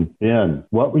mind, Ben,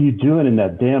 what were you doing in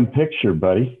that damn picture,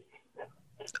 buddy?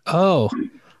 Oh,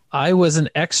 I was an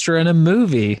extra in a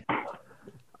movie.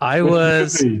 I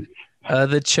was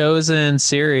the Chosen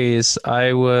series.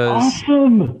 I was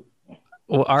awesome.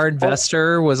 Well, our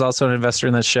investor was also an investor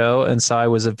in the show, and so I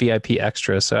was a VIP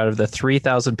extra. So out of the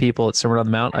 3,000 people at Sermon on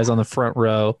the Mount, I was on the front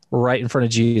row, right in front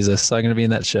of Jesus. So I'm going to be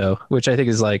in that show, which I think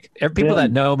is like, people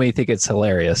that know me think it's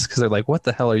hilarious because they're like, "What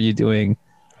the hell are you doing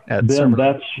at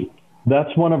Sermon?"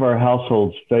 That's one of our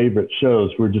household's favorite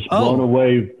shows. We're just blown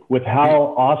away with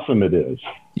how awesome it is.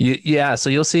 Yeah,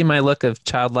 so you'll see my look of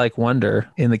childlike wonder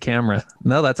in the camera.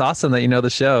 No, that's awesome that you know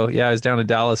the show. Yeah, I was down in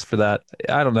Dallas for that.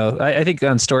 I don't know. I think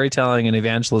on storytelling and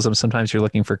evangelism, sometimes you're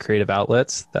looking for creative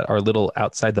outlets that are a little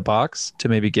outside the box to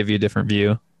maybe give you a different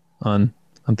view on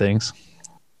things.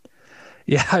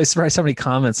 Yeah, I was surprised how many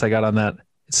comments I got on that.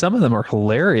 Some of them are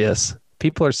hilarious.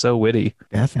 People are so witty.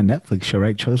 That's a Netflix show,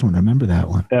 right? Chosen one. I remember that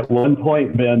one. At one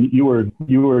point, Ben, you were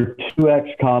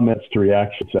 2x comments to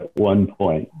reactions at one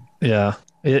point. Yeah.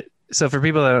 So for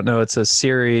people that don't know, it's a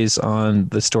series on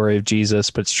the story of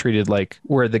Jesus, but it's treated like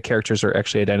where the characters are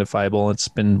actually identifiable. It's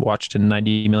been watched in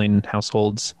 90 million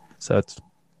households. So it's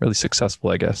really successful,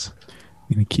 I guess.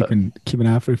 Keep an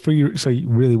eye for you. So you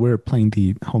really were playing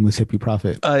the homeless hippie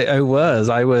prophet. I was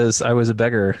a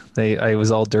beggar. I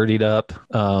was all dirtied up.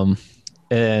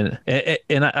 And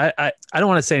I don't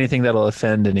want to say anything that'll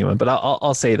offend anyone, but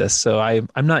I'll say this. So I'm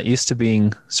not used to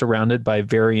being surrounded by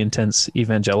very intense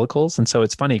evangelicals. And so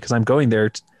it's funny because I'm going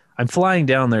there. I'm flying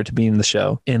down there to be in the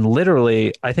show. And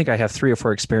literally, I think I have 3 or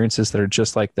 4 experiences that are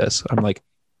just like this. I'm like,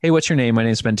 "Hey, what's your name? My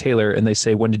name's Ben Taylor." And they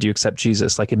say, "When did you accept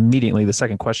Jesus?" Like immediately the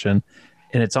second question.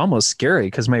 And it's almost scary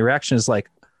because my reaction is like,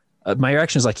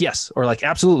 yes, or like,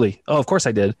 absolutely. Oh, of course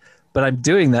I did. But I'm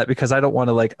doing that because I don't want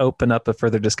to like open up a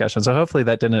further discussion. So hopefully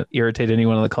that didn't irritate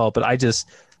anyone on the call, but it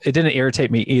didn't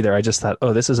irritate me either. I just thought,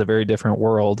 oh, this is a very different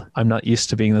world. I'm not used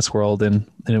to being in this world. And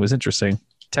it was interesting.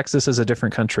 Texas is a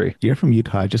different country. You're from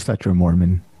Utah. I just thought you're a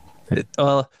Mormon.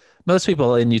 Well, most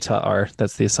people in Utah are.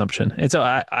 That's the assumption. And so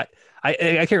I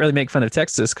can't really make fun of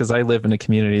Texas because I live in a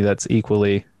community that's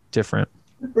equally different.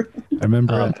 I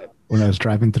remember when I was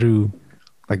driving through,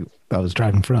 like I was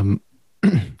driving from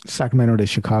Sacramento to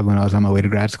Chicago, and I was on my way to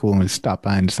grad school, and we stopped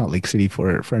by in Salt Lake City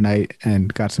for a night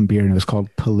and got some beer, and it was called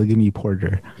Polygamy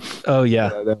Porter. Oh yeah,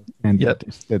 and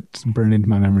that's burned into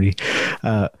my memory.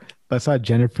 I saw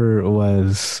Jennifer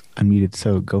was unmuted,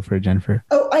 so go for it, Jennifer.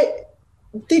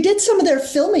 They did some of their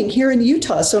filming here in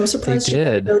Utah, so I'm surprised they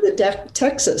did. You go to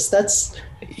Texas. That's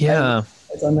yeah.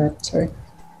 I was on that. Sorry.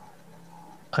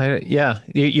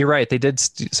 You're right. They did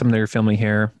some of their filming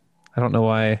here. I don't know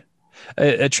why.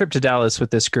 A trip to Dallas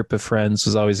with this group of friends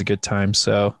was always a good time.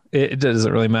 So it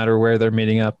doesn't really matter where they're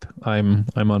meeting up. I'm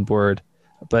on board.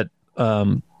 But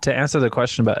to answer the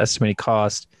question about estimating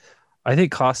cost, I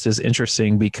think cost is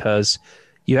interesting because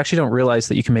you actually don't realize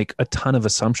that you can make a ton of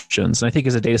assumptions. And I think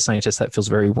as a data scientist, that feels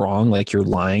very wrong. Like you're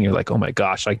lying. You're like, oh my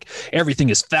gosh, like everything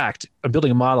is fact. I'm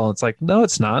building a model. And it's like, no,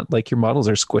 it's not. Like your models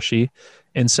are squishy.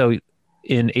 And so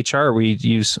in HR,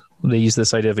 they use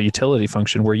this idea of a utility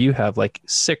function where you have like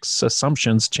 6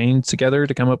 assumptions chained together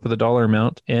to come up with a dollar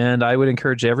amount. And I would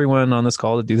encourage everyone on this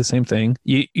call to do the same thing.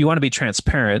 You want to be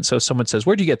transparent. So if someone says,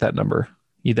 where'd you get that number?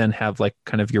 You then have like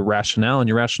kind of your rationale, and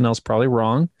your rationale is probably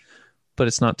wrong, but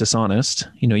it's not dishonest.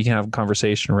 You know, you can have a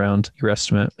conversation around your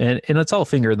estimate, and it's all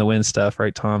finger in the wind stuff,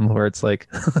 right, Tom? Where it's like,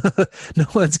 no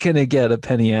one's going to get a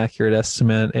penny accurate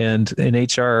estimate. And in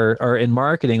HR or in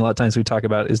marketing, a lot of times we talk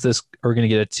about, are we going to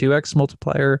get a 2x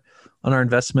multiplier on our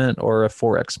investment or a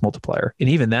 4x multiplier? And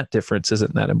even that difference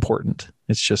isn't that important.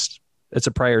 It's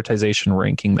a prioritization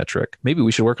ranking metric. Maybe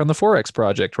we should work on the 4x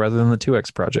project rather than the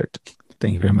 2x project.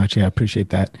 Thank you very much. Yeah, I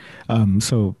appreciate that.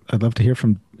 So I'd love to hear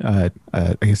from,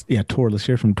 Tor. Let's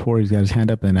hear from Tor. He's got his hand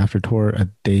up. And after Tor,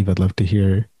 Dave, I'd love to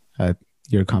hear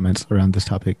your comments around this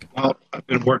topic. Well, I've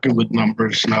been working with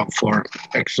numbers now for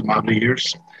X amount of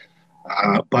years.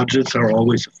 Budgets are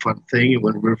always a fun thing. And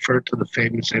when we refer to the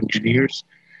famous engineers,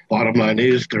 bottom line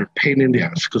is they're a pain in the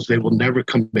ass because they will never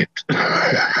commit.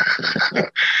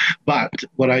 But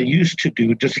what I used to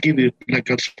do, just to give you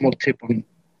like a small tip on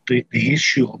the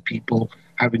issue of people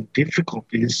having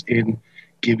difficulties in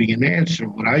giving an answer,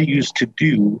 what I used to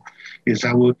do is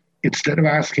I would, instead of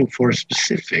asking for a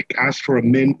specific, ask for a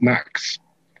min max.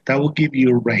 That will give you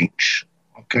a range,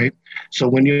 okay? So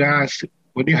when you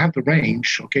have the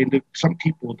range, okay, some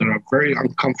people that are very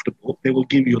uncomfortable, they will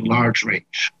give you a large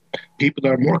range. People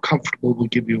that are more comfortable will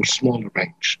give you a smaller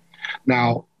range.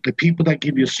 Now, the people that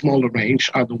give you a smaller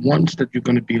range are the ones that you're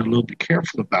going to be a little bit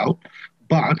careful about,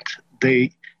 but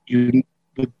you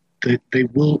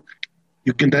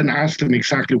can then ask them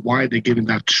exactly why they're giving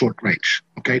that short range.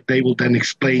 Okay, they will then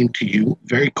explain to you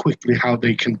very quickly how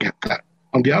they can get that.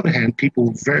 On the other hand, people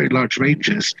with very large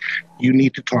ranges, you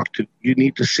need to talk to. You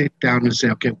need to sit down and say,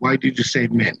 okay, why did you say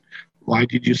min? Why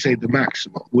did you say the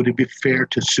maximum? Would it be fair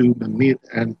to assume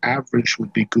an average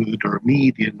would be good, or a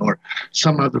median, or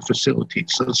some other facility?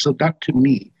 So that to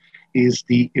me is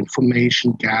the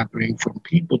information gathering from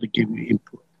people to give you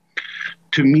input.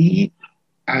 To me,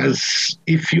 as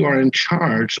if you are in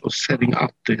charge of setting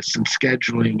up this and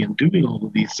scheduling and doing all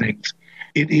of these things,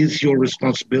 it is your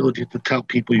responsibility to tell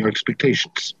people your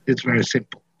expectations. It's very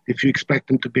simple. If you expect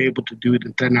them to be able to do it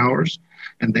in 10 hours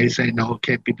and they say, no, it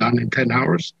can't be done in 10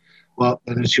 hours, well,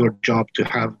 then it's your job to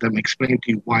have them explain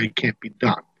to you why it can't be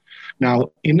done.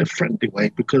 Now, in a friendly way,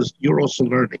 because you're also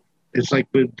learning. It's like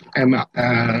with Emma,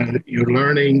 you're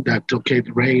learning that, okay,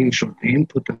 the range or the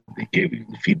input that they give you,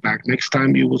 the feedback, next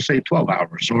time you will say 12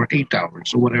 hours or 8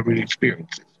 hours or whatever your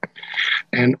experience is.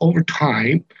 And over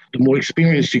time, the more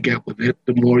experience you get with it,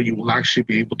 the more you will actually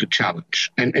be able to challenge.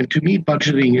 And to me,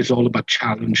 budgeting is all about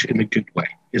challenge in a good way.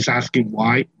 It's asking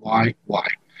why.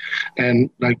 And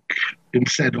like been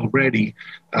said already,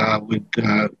 with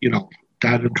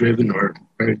data-driven or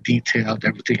very detailed,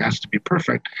 everything has to be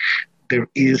perfect. There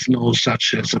is no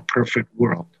such as a perfect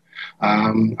world.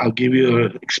 I'll give you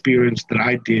an experience that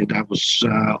I did. I was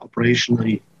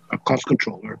operationally a cost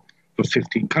controller for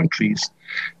 15 countries,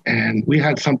 and we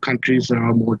had some countries that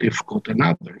are more difficult than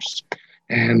others.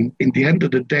 And in the end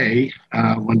of the day,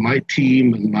 when my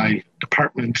team and my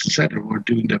departments, et cetera, were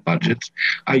doing their budgets,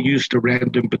 I used a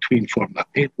random between formula.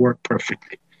 It worked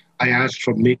perfectly. I asked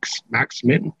for mix, max,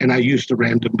 min, and I used a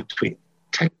random between.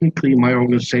 Technically, my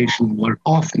organization were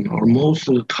often, or most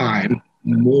of the time,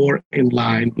 more in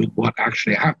line with what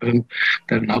actually happened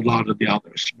than a lot of the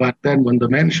others. But then when the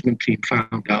management team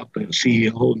found out, the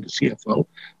CEO and the CFO,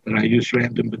 that I used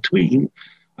random between,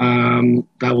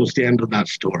 that was the end of that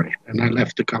story. And I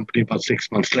left the company about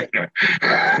 6 months later.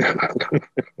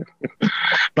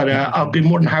 But I'll be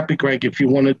more than happy, Greg, if you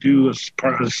want to do a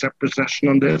separate session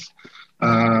on this.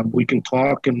 We can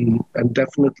talk, and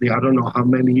definitely, I don't know how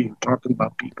many you're talking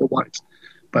about people-wise,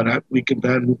 but we can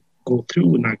then go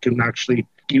through and I can actually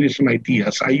give you some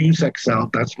ideas. I use Excel,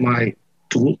 that's my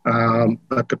tool,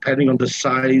 but depending on the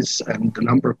size and the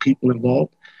number of people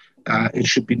involved, it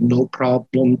should be no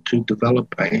problem to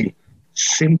develop a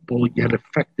simple yet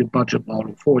effective budget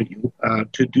model for you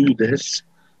to do this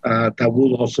that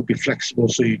will also be flexible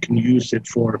so you can use it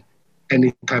for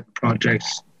any type of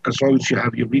projects as long as you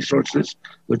have your resources,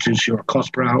 which is your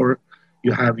cost per hour,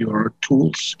 you have your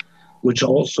tools, which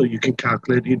also you can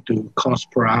calculate into cost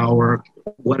per hour,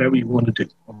 whatever you want to do.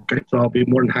 Okay, so I'll be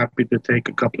more than happy to take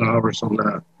a couple of hours on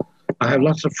that. I have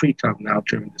lots of free time now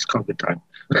during this COVID time.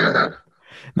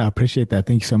 No, I appreciate that.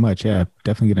 Thank you so much. Yeah,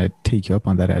 definitely going to take you up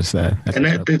on that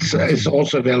it's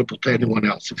also available to anyone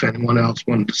else. If anyone else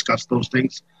want to discuss those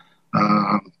things,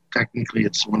 technically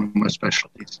it's one of my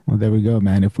specialties. Well, there we go,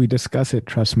 man. If we discuss it,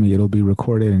 trust me, it'll be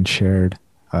recorded and shared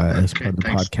as part of the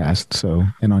podcast. So,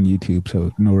 and on YouTube.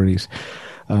 So no worries.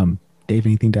 Dave,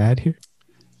 anything to add here?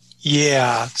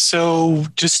 Yeah. So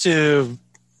just to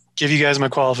give you guys my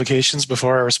qualifications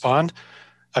before I respond,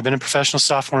 I've been a professional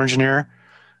software engineer.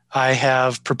 I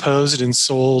have proposed and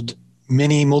sold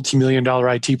many multi-million-dollar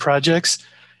IT projects.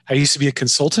 I used to be a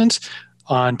consultant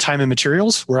on time and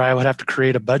materials where I would have to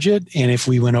create a budget. And if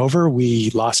we went over, we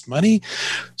lost money.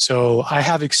 So I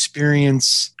have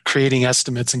experience creating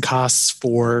estimates and costs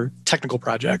for technical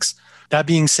projects. That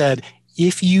being said,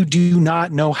 if you do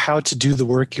not know how to do the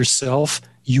work yourself,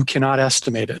 you cannot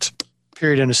estimate it.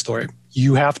 Period. End of story.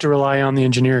 You have to rely on the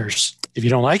engineers. If you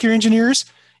don't like your engineers,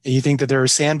 and you think that they're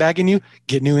sandbagging you,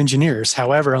 get new engineers.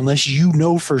 However, unless you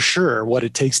know for sure what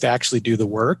it takes to actually do the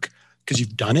work, because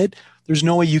you've done it, there's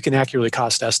no way you can accurately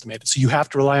cost estimate it. So you have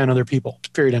to rely on other people.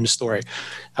 Period. End of story.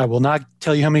 I will not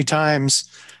tell you how many times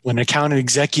when an account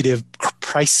executive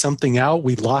priced something out,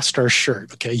 we lost our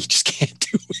shirt. Okay, you just can't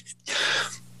do it.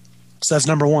 So that's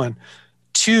number one.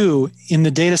 Two, in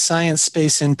the data science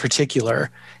space in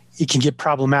particular, it can get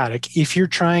problematic. If you're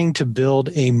trying to build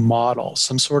a model,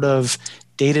 some sort of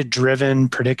data-driven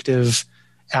predictive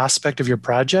aspect of your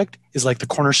project is like the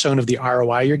cornerstone of the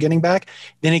ROI you're getting back,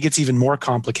 then it gets even more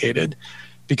complicated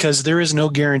because there is no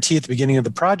guarantee at the beginning of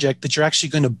the project that you're actually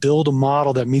going to build a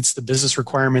model that meets the business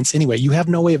requirements anyway. You have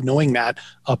no way of knowing that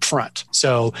up front.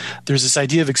 So there's this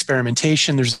idea of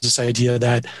experimentation. There's this idea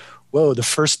that, whoa, the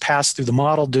first pass through the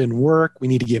model didn't work. We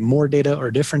need to get more data or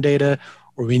different data,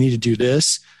 or we need to do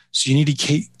this. So you need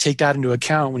to take that into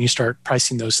account when you start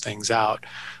pricing those things out.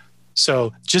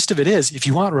 So gist of it is, if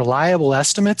you want reliable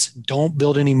estimates, don't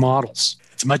build any models.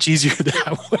 It's much easier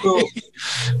that way.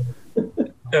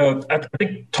 I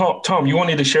think, Tom, you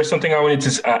wanted to share something? I wanted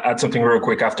to add something real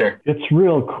quick after. It's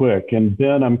real quick. And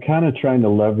Ben, I'm kind of trying to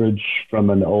leverage from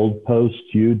an old post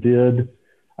you did.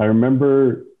 I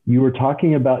remember you were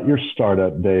talking about your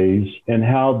startup days and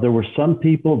how there were some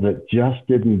people that just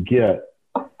didn't get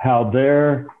how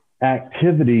their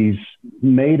activities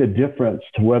made a difference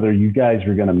to whether you guys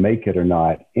were going to make it or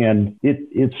not. And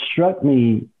it struck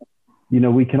me, you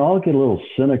know, we can all get a little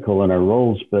cynical in our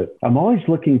roles, but I'm always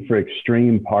looking for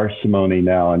extreme parsimony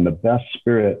now and the best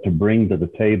spirit to bring to the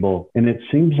table. And it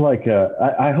seems like,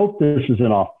 I hope this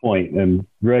isn't off point, and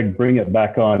Greg, bring it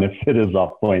back on if it is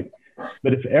off point.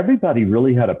 But if everybody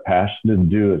really had a passion to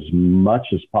do as much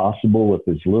as possible with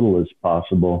as little as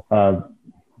possible,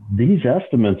 these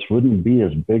estimates wouldn't be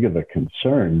as big of a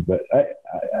concern, but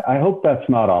I hope that's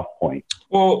not off point.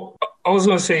 Well, I was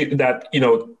going to say that, you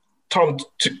know, Tom,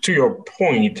 to your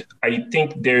point, I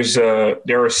think there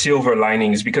are silver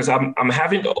linings because I'm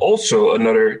having also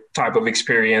another type of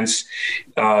experience.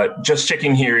 Just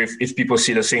checking here if people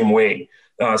see it the same way.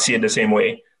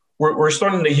 We're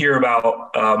starting to hear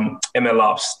about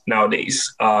MLOps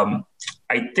nowadays.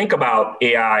 I think about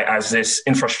AI as this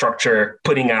infrastructure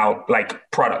putting out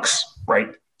like products,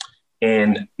 right?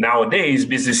 And nowadays,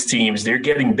 business teams, they're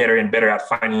getting better and better at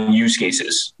finding use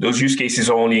cases. Those use cases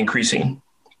are only increasing.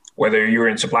 Whether you're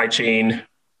in supply chain,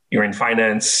 you're in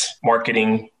finance,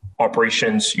 marketing,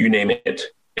 operations, you name it.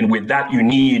 And with that, you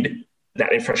need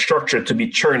that infrastructure to be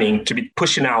churning, to be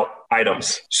pushing out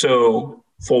items. So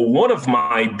for one of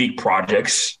my big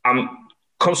projects, I'm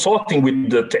consulting with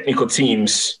the technical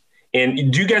teams.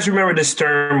 And do you guys remember this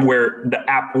term where the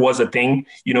app was a thing?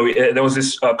 You know, there was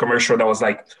this commercial that was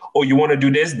like, oh, you want to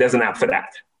do this? There's an app for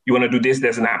that. You want to do this?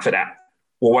 There's an app for that.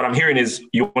 Well, what I'm hearing is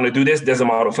you want to do this? There's a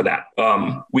model for that.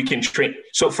 We can train.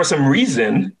 So for some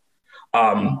reason,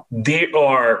 they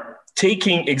are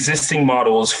taking existing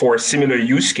models for similar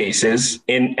use cases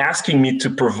and asking me to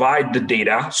provide the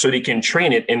data so they can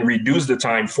train it and reduce the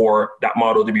time for that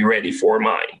model to be ready for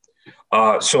mine.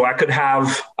 So I could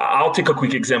have, I'll take a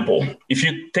quick example. If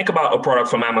you think about a product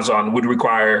from Amazon would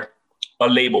require a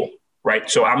label, right?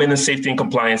 So I'm in the safety and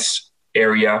compliance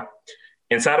area.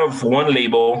 Inside of one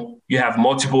label, you have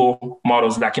multiple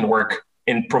models that can work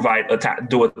and provide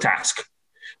do a task.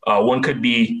 One could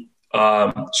be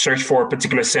search for a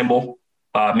particular symbol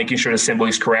making sure the symbol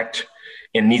is correct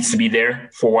and needs to be there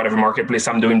for whatever marketplace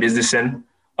I'm doing business in.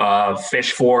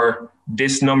 Fish for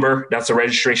this number, that's a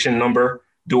registration number.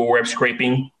 Do a web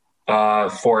scraping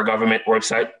for a government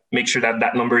website. Make sure that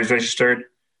that number is registered.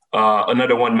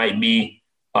 Another one might be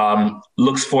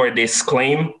looks for this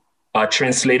claim,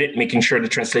 translate it, making sure the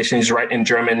translation is right in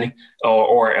German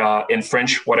or in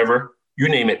French, whatever, you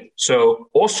name it. So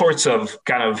all sorts of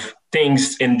kind of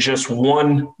things in just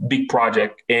one big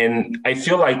project. And I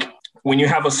feel like when you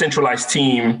have a centralized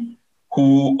team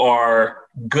who are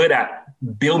good at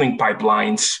building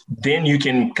pipelines, then you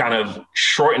can kind of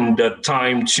shorten the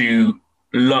time to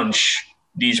launch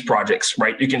these projects,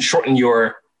 right? You can shorten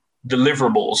your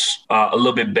deliverables a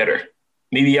little bit better.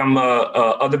 Maybe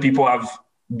other people have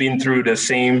been through the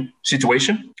same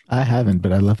situation. I haven't,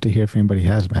 but I'd love to hear if anybody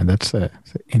has, man. That's an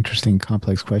interesting,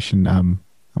 complex question. I'm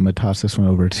going to toss this one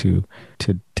over to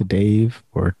Dave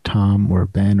or Tom or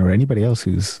Ben or anybody else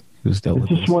who's dealt with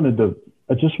this.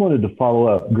 I just wanted to follow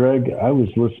up. Greg, I was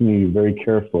listening to you very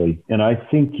carefully, and I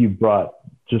think you brought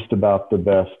just about the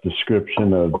best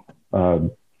description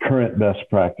of current best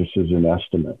practices and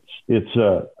estimates.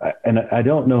 And I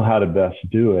don't know how to best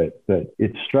do it, but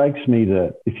it strikes me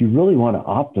that if you really want to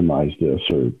optimize this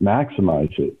or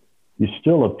maximize it, you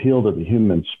still appeal to the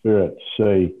human spirit to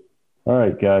say, all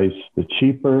right, guys, the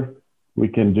cheaper we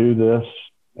can do this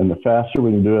and the faster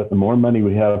we can do it, the more money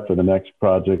we have for the next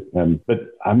project. But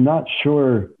I'm not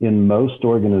sure in most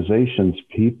organizations,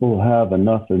 people have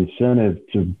enough incentive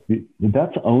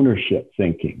that's ownership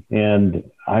thinking. And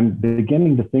I'm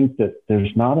beginning to think that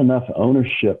there's not enough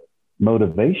ownership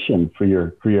motivation for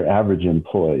your average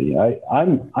employee.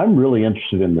 I'm really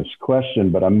interested in this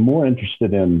question, but I'm more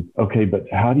interested in, okay, but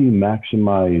how do you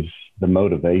maximize the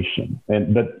motivation?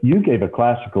 But you gave a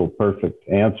classical perfect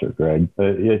answer, Greg.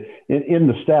 In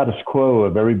the status quo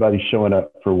of everybody showing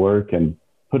up for work and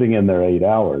putting in their 8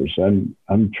 hours,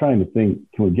 I'm trying to think,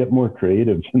 can we get more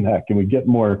creative than that? Can we get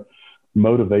more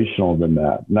motivational than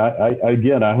that?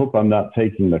 And I hope I'm not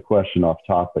taking the question off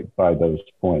topic by those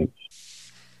points.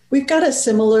 We've got a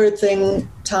similar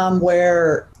thing, Tom,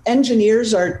 where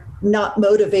engineers are not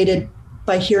motivated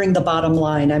by hearing the bottom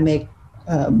line. I make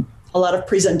a lot of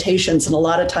presentations, and a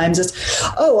lot of times it's,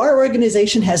 our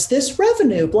organization has this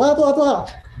revenue, blah, blah, blah.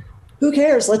 Who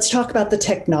cares? Let's talk about the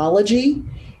technology.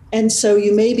 And so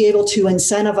you may be able to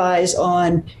incentivize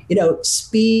on,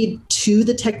 speed to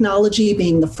the technology,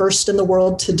 being the first in the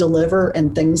world to deliver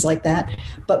and things like that.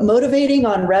 But motivating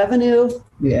on revenue,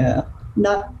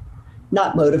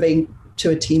 not motivating to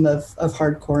a team of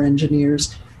hardcore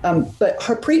engineers. But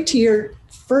Harpreet, to your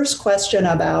first question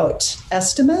about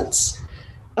estimates,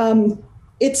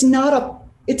 it's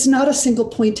not a single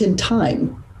point in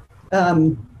time.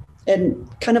 And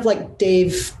kind of like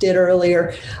Dave did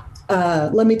earlier,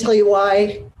 let me tell you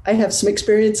why I have some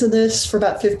experience in this. For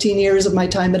about 15 years of my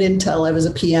time at Intel, I was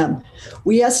a PM.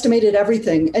 We estimated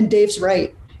everything, and Dave's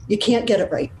right. You can't get it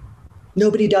right.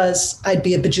 Nobody does. I'd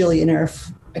be a bajillionaire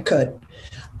if I could.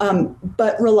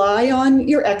 But rely on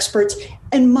your experts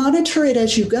and monitor it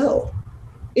as you go.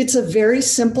 It's a very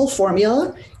simple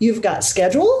formula. You've got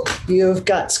schedule, you've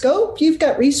got scope, you've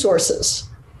got resources.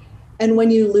 And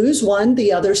when you lose one,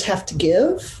 the others have to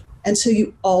give. And so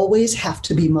you always have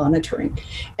to be monitoring.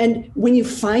 And when you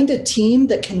find a team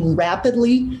that can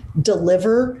rapidly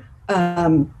deliver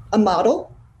a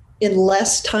model in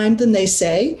less time than they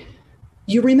say,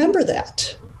 you remember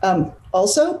that.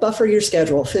 Also, buffer your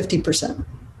schedule 50%.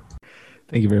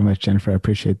 Thank you very much, Jennifer. I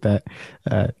appreciate that.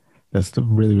 That's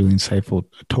really, really insightful.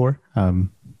 Tor,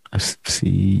 I see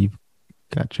you've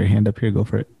got your hand up here. Go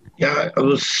for it. Yeah, it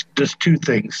was just two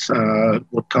things.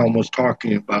 What Tom was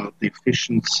talking about, the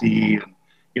efficiency, and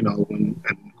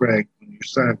and Greg, when you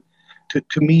said,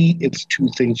 to me, it's two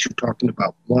things you're talking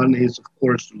about. One is, of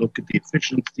course, to look at the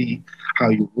efficiency, how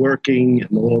you're working,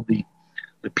 and all the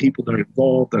people that are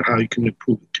involved and how you can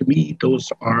improve it. To me,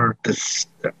 those are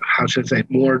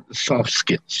more the soft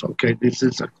skills. Okay, this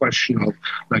is a question of,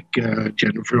 like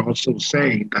Jennifer also was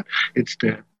saying, that it's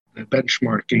the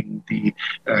benchmarking, the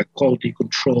quality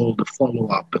control, the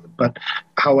follow-up. But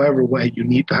however way, you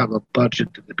need to have a budget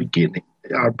at the beginning.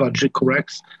 Our budget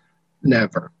corrects?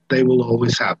 Never. They will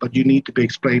always have. But you need to be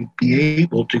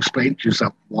able to explain to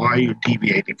yourself why you're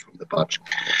deviating from the budget.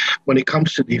 When it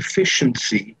comes to the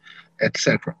efficiency,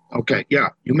 etc. Okay, yeah,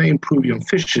 you may improve your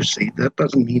efficiency. That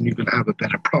doesn't mean you're going to have a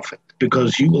better profit,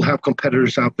 because you will have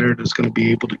competitors out there that's going to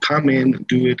be able to come in and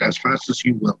do it as fast as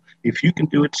you will. If you can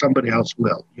do it, somebody else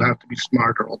will. You have to be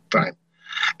smarter all the time.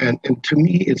 And to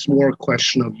me, it's more a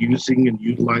question of using and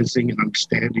utilizing and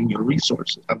understanding your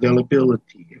resources,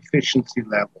 availability, efficiency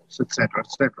levels, etc.,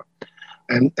 etc.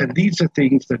 And these are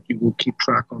things that you will keep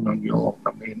track on your own.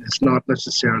 I mean, it's not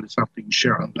necessarily something you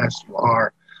share unless you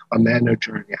are a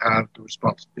manager and you have the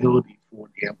responsibility for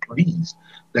the employees.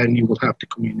 Then you will have to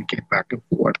communicate back and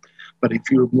forth. But if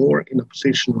you're more in a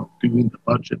position of doing the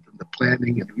budget and the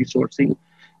planning and resourcing,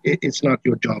 it's not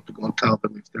your job to go and tell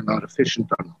them if they're not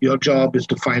efficient or not. Your job is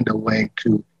to find a way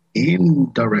to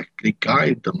indirectly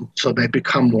guide them so they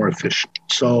become more efficient.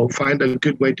 So find a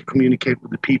good way to communicate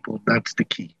with the people. That's the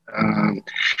key.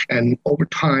 And over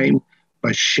time,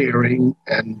 by sharing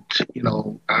and,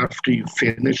 after you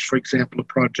finish, for example, a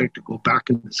project, to go back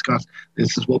and discuss,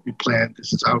 this is what we planned,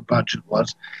 this is our budget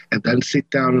was, and then sit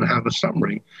down and have a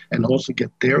summary and also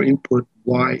get their input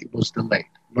why it was delayed.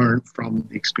 Learn from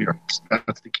the experience.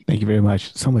 That's the key. Thank you very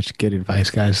much. So much good advice,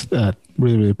 guys.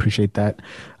 Really, really appreciate that.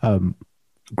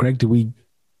 Greg, did we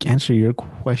answer your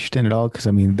question at all? Because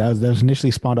that was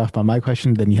initially spawned off by my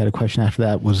question. Then you had a question after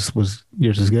that. Was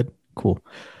yours is good? Cool.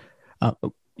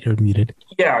 You're muted.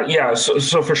 Yeah.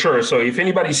 So for sure. So if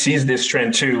anybody sees this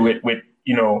trend too, with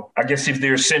I guess if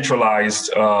they're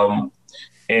centralized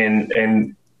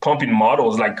and pumping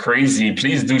models like crazy,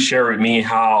 please do share with me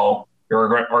how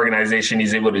your organization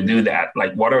is able to do that.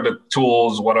 Like, what are the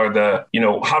tools? What are the,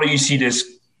 how do you see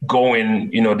this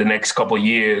going, the next couple of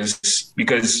years?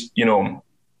 Because,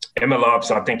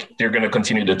 MLOps, I think they're going to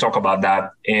continue to talk about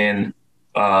that. And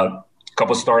a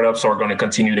couple of startups are going to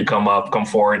continue to come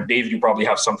forward. Dave, you probably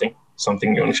have something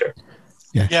you want to share.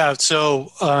 Yeah. So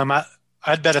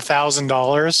I'd bet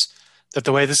 $1,000 that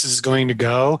the way this is going to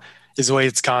go is the way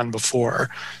it's gone before.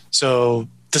 So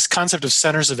this concept of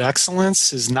centers of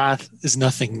excellence is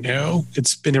nothing new.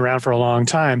 It's been around for a long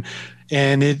time,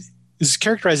 and it is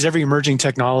characterized every emerging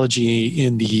technology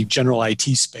in the general IT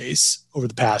space over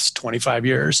the past 25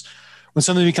 years. When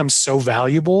something becomes so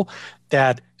valuable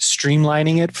that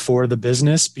streamlining it for the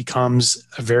business becomes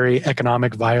a very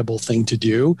economic, viable thing to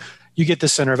do, you get the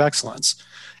center of excellence.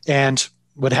 And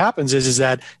what happens is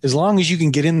that as long as you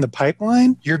can get in the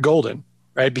pipeline, you're golden.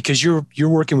 Right? Because you're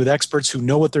working with experts who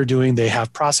know what they're doing. They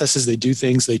have processes, they do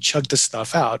things, they chug the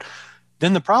stuff out.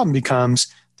 Then the problem becomes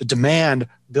the demand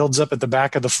builds up at the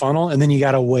back of the funnel, and then you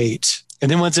got to wait. And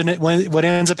then what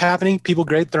ends up happening, people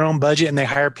create their own budget and they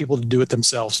hire people to do it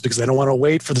themselves because they don't want to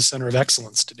wait for the center of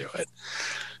excellence to do it.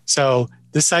 So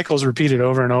this cycle is repeated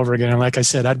over and over again. And like I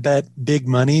said, I'd bet big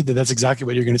money that that's exactly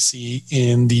what you're going to see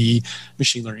in the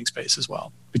machine learning space as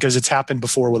well, because it's happened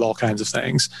before with all kinds of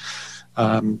things.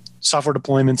 Software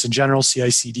deployments in general,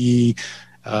 CI/CD,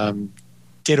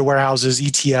 data warehouses,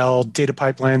 ETL, data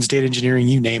pipelines, data engineering,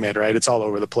 you name it, right? It's all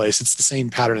over the place. It's the same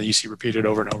pattern that you see repeated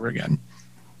over and over again.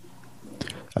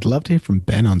 I'd love to hear from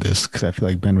Ben on this because I feel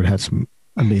like Ben would have some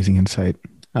amazing insight.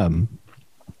 Ben,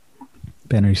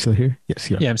 are you still here? Yes,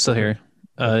 you are. Yeah, I'm still here.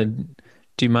 Do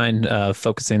you mind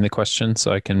focusing the question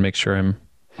so I can make sure I'm...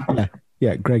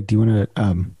 Yeah. Greg, do you want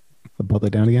to boil that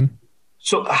down again?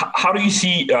 So how do you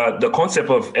see the concept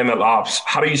of MLOps?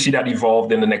 How do you see that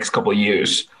evolved in the next couple of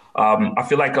years? I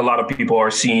feel like a lot of people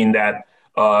are seeing that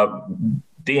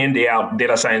day in, day out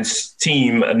data science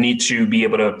team need to be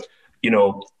able to,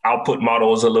 output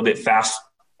models a little bit fast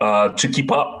to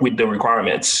keep up with the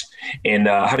requirements. And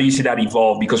how do you see that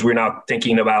evolve? Because we're not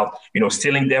thinking about,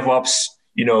 stealing DevOps,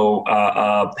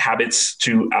 habits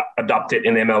to adopt it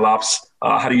in MLOps.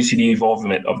 How do you see the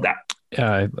evolvement of that?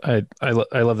 Yeah, I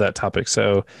love that topic.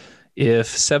 So if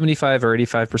 75 or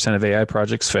 85% of AI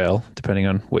projects fail, depending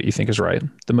on what you think is right,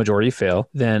 the majority fail,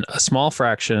 then a small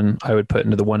fraction I would put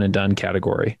into the one and done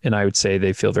category. And I would say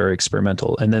they feel very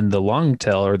experimental. And then the long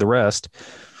tail or the rest,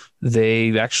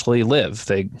 they actually live.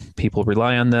 People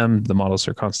rely on them. The models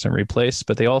are constantly replaced,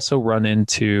 but they also run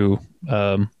into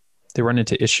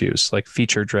issues like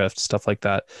feature drift, stuff like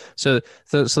that. So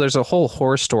there's a whole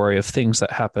horror story of things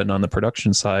that happen on the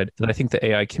production side that I think the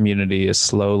AI community is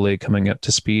slowly coming up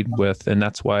to speed with. And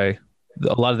that's why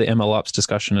a lot of the MLOps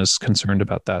discussion is concerned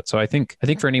about that. So I think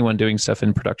for anyone doing stuff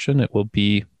in production, it'll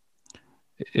be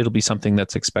something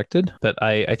that's expected. But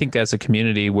I think as a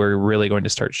community, we're really going to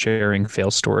start sharing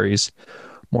fail stories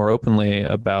more openly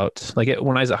about,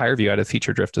 when I was at HireVue, I had a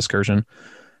feature drift excursion.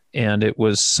 And it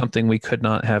was something we could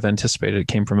not have anticipated. It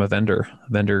came from a vendor. A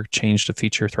vendor changed a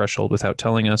feature threshold without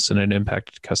telling us, and it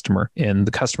impacted the customer. And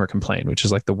the customer complained, which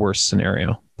is like the worst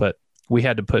scenario. But we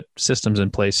had to put systems in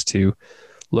place to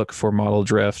look for model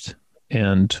drift,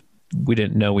 and we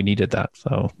didn't know we needed that.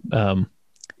 So,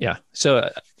 yeah. So,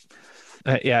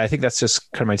 I think that's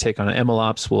just kind of my take on it.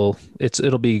 MLOps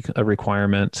it'll be a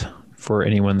requirement for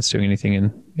anyone that's doing anything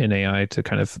in AI to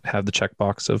kind of have the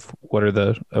checkbox of what are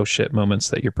the oh shit moments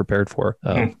that you're prepared for.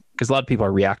 Because a lot of people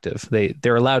are reactive.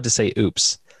 They're allowed to say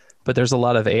oops, but there's a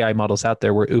lot of AI models out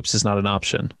there where oops is not an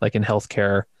option. Like in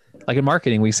healthcare, like in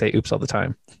marketing, we say oops all the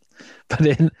time. But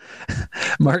in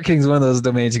marketing is one of those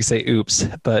domains you can say oops,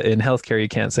 but in healthcare, you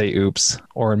can't say oops.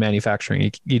 Or in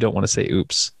manufacturing, you don't want to say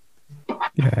oops.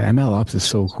 Yeah, ML ops is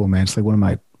so cool, man. It's like one of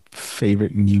my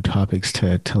favorite new topics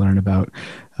to learn about.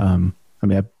 I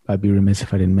mean, I'd be remiss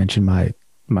if I didn't mention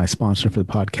my sponsor for the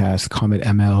podcast, Comet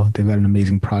ML. They've got an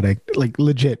amazing product, like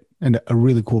legit, and a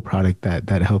really cool product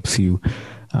that helps you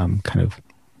kind of,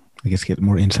 I guess, get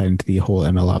more insight into the whole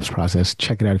ML ops process.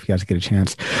 Check it out if you guys get a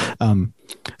chance.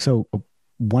 So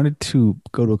wanted to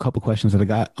go to a couple questions that I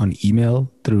got on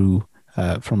email through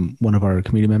from one of our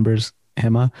community members,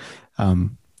 Emma.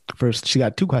 First, she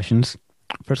got two questions.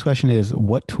 First question is,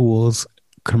 what tools,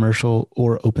 commercial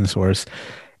or open source,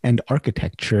 and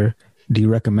architecture do you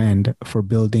recommend for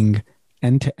building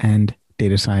end-to-end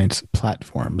data science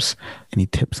platforms? Any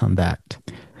tips on that?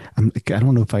 I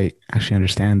don't know if I actually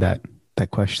understand that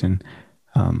question.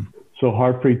 So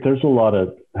Harpreet, there's a lot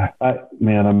of, I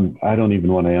don't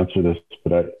even want to answer this,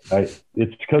 but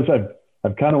it's because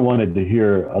I've kind of wanted to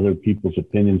hear other people's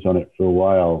opinions on it for a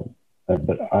while,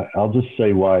 but I'll just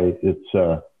say why it's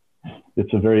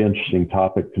a very interesting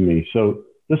topic to me. So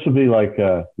this would be like,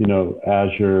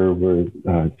 Azure, where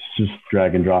it's just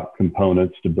drag and drop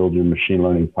components to build your machine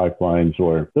learning pipelines,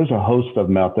 or there's a host of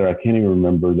them out there. I can't even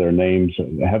remember their names.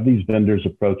 I have these vendors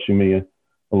approaching me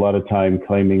a lot of time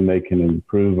claiming they can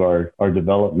improve our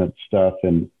development stuff.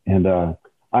 And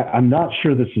I'm not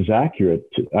sure this is accurate.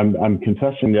 I'm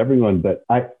confessing to everyone, but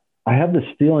I have this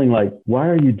feeling like, why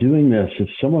are you doing this? If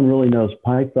someone really knows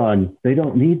Python, they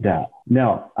don't need that.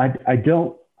 Now,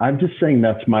 I'm just saying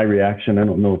that's my reaction. I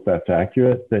don't know if that's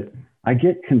accurate, but I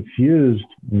get confused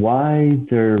why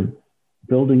they're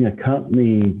building a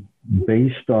company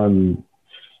based on,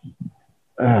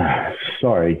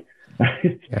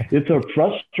 It's a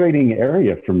frustrating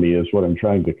area for me is what I'm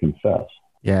trying to confess.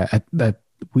 Yeah,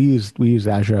 we use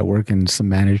Azure at work and some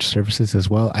managed services as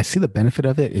well. I see the benefit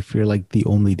of it if you're like the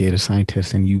only data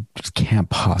scientist and you just can't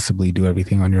possibly do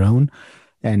everything on your own.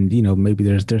 And, maybe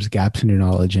there's gaps in your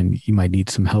knowledge and you might need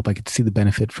some help. I could see the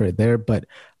benefit for it there, but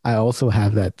I also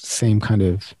have that same kind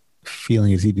of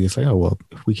feeling as you do. It's like, oh, well,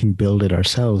 if we can build it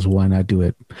ourselves, why not do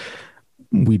it?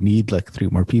 We need like 3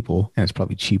 more people, and it's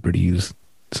probably cheaper to use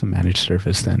some managed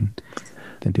service than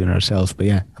doing it ourselves. But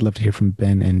yeah, I'd love to hear from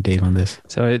Ben and Dave on this.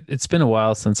 So it's been a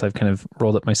while since I've kind of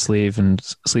rolled up my sleeves and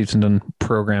done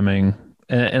programming,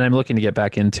 and I'm looking to get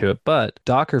back into it. But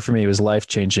Docker for me was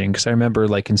life-changing because I remember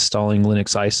like installing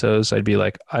Linux ISOs. I'd be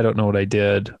like, I don't know what I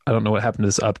did. I don't know what happened to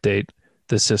this update.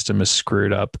 This system is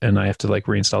screwed up and I have to like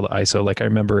reinstall the ISO. Like I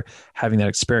remember having that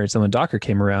experience. And when Docker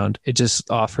came around, it just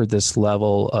offered this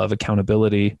level of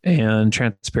accountability and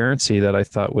transparency that I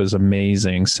thought was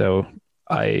amazing. So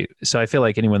I feel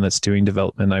like anyone that's doing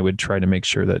development, I would try to make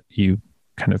sure that you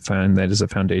kind of find that as a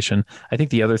foundation. I think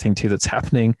the other thing too that's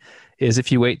happening is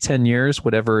if you wait 10 years,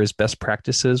 whatever is best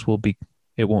practices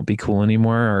it won't be cool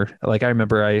anymore. Or like I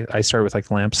remember I started with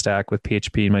like LAMP stack with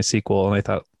PHP and MySQL, and I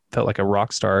felt like a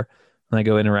rock star. And I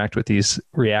go interact with these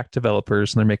React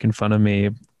developers and they're making fun of me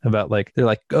about they're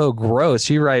like, oh, gross.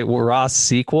 You write raw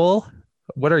SQL?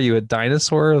 What are you, a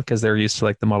dinosaur? Because they're used to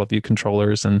like the model view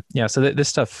controllers. And yeah, so this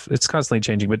stuff, it's constantly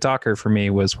changing. But Docker for me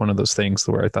was one of those things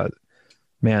where I thought,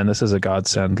 man, this is a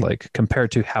godsend, like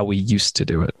compared to how we used to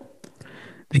do it.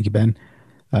 Thank you, Ben.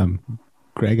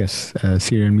 Greg,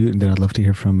 see you in mute, and then I'd love to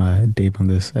hear from Dave on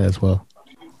this as well.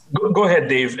 Go ahead,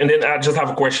 Dave, and then I just have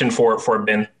a question for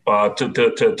Ben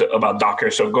to about Docker.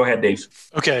 So go ahead, Dave.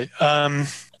 Okay, I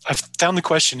found the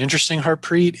question interesting,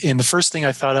 Harpreet. And the first thing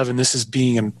I thought of, and this is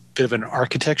being a bit of an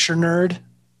architecture nerd,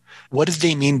 what do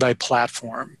they mean by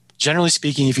platform? Generally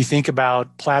speaking, if you think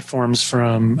about platforms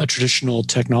from a traditional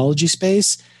technology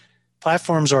space,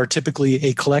 platforms are typically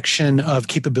a collection of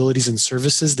capabilities and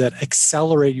services that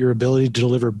accelerate your ability to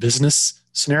deliver business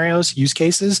scenarios, use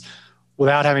cases,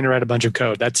 without having to write a bunch of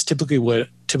code. That's typically what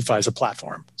typifies a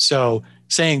platform. So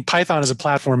saying Python as a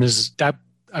platform is that,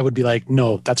 I would be like,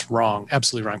 no, that's wrong.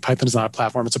 Absolutely wrong. Python is not a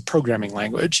platform. It's a programming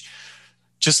language.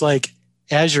 Just like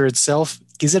Azure itself,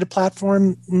 is it a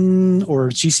platform? Or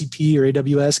GCP or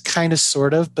AWS? Kind of,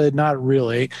 sort of, but not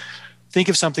really. Think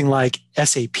of something like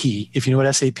SAP. If you know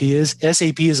what SAP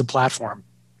is a platform.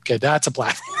 Okay, that's a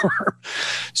platform.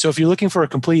 So if you're looking for a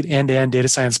complete end-to-end data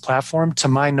science platform, to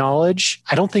my knowledge,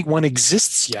 I don't think one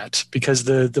exists yet because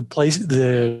the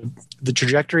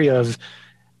trajectory of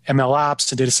ML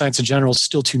ops and data science in general is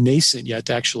still too nascent yet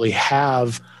to actually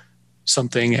have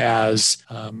something as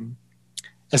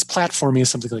platformy as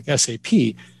something like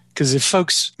SAP.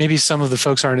 Because maybe some of the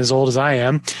folks aren't as old as I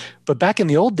am, but back in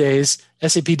the old days,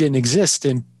 SAP didn't exist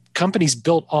and companies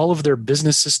built all of their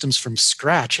business systems from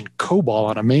scratch in COBOL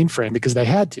on a mainframe because they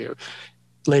had to.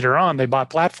 Later on, they bought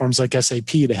platforms like SAP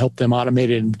to help them automate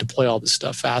it and deploy all this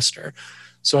stuff faster.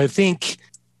 So I think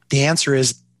the answer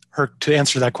is, to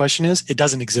answer that question is, it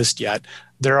doesn't exist yet.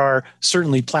 There are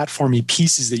certainly platformy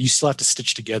pieces that you still have to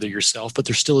stitch together yourself, but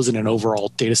there still isn't an overall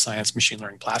data science machine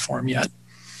learning platform yet.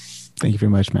 Thank you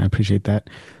very much, man. I appreciate that.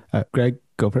 Greg,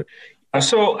 go for it.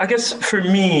 So I guess for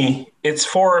me, it's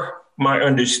for my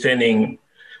understanding.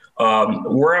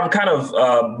 Where I'm kind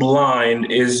of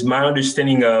blind is my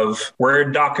understanding of where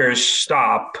Docker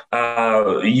stop.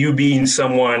 You being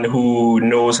someone who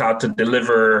knows how to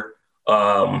deliver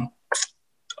a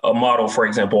model, for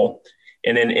example,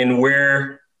 and then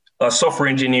where a software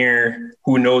engineer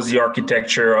who knows the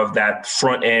architecture of that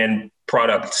front end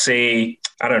product, say,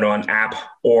 I don't know, an app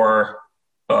or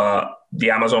the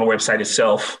Amazon website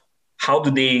itself, how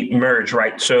do they merge,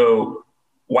 right? So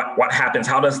what happens?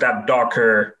 How does that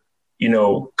Docker,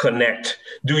 connect?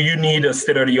 Do you need a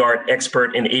state-of-the-art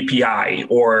expert in API,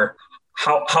 or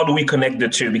how do we connect the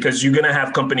two? Because you're going to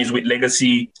have companies with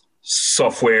legacy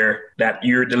software that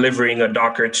you're delivering a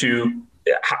Docker to.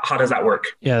 How does that work?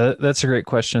 Yeah, that's a great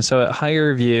question. So at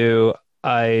HireVue,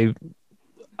 I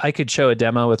could show a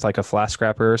demo with like a Flask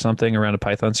wrapper or something around a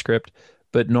Python script,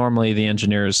 but normally the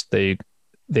engineers, they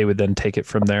would then take it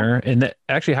from there. And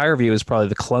actually HireVue is probably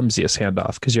the clumsiest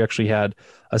handoff, because you actually had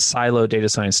a silo data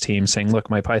science team saying, look,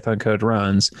 my Python code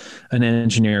runs, and then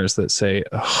engineers that say,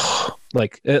 oh, and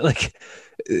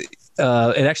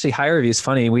actually HireVue is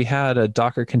funny. We had a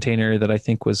Docker container that I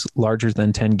think was larger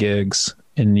than 10 gigs.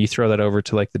 And you throw that over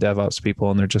to like the DevOps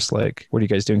people and they're just like, what are you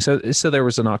guys doing? So there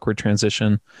was an awkward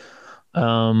transition.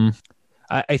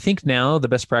 I think now the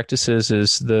best practices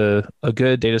is a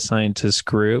good data scientist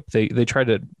group. They try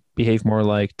to behave more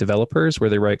like developers, where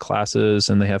they write classes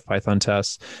and they have Python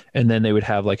tests, and then they would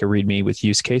have like a README with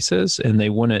use cases, and they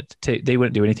wouldn't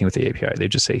do anything with the API. They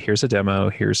just say, here's a demo,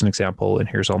 here's an example, and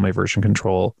here's all my version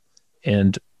control.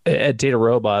 And at Data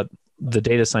Robot, the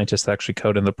data scientists that actually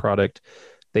code in the product,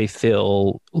 they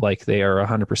feel like they are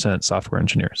 100% software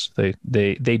engineers.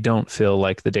 They don't feel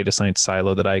like the data science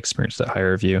silo that I experienced at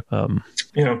HireVue.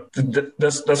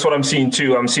 That's what I'm seeing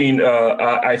too. I'm seeing,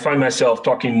 I find myself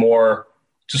talking more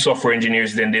to software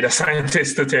engineers than data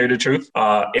scientists, to tell you the truth.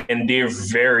 And they're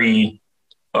very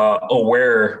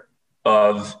aware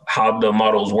of how the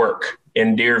models work,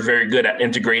 and they're very good at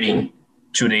integrating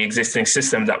to the existing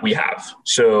system that we have.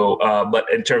 So, but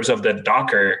in terms of the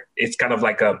Docker, it's kind of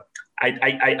like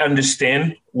I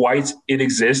understand why it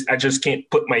exists. I just can't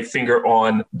put my finger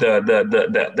on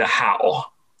the how.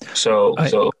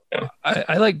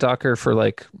 I like Docker for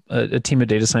like a team of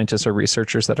data scientists or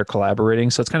researchers that are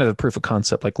collaborating. So it's kind of a proof of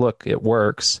concept. Like, look, it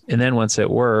works. And then once it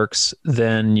works,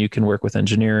 then you can work with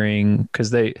engineering,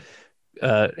 because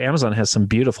Amazon has some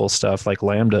beautiful stuff like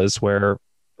Lambdas, where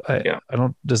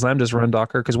does Lambdas run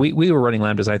Docker? Because we were running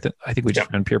Lambdas. I think we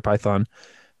just ran pure Python.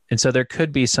 And so there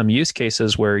could be some use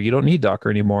cases where you don't need Docker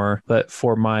anymore. But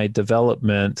for my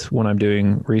development, when I'm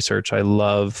doing research, I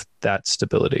love that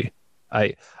stability.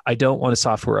 I don't want a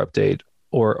software update,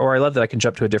 or I love that I can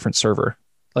jump to a different server.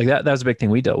 Like that was a big thing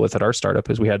we dealt with at our startup,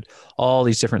 is we had all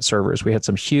these different servers. We had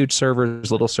some huge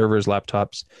servers, little servers,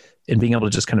 laptops, and being able to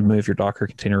just kind of move your Docker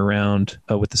container around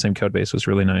with the same code base was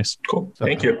really nice. Cool.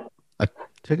 Thank you. I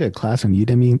took a class on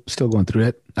Udemy, still going through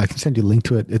it. I can send you a link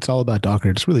to it. It's all about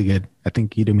Docker. It's really good. I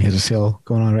think Udemy has a sale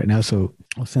going on right now, so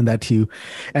I'll send that to you.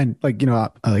 And I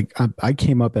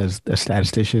came up as a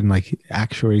statistician, like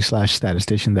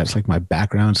actuary/statistician. That's like my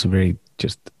background. So very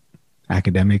just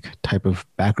academic type of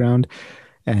background,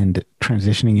 and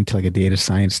transitioning into like a data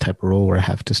science type of role where I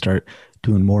have to start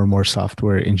doing more and more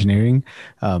software engineering.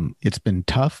 It's been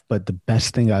tough, but the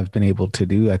best thing I've been able to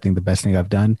do, I think the best thing I've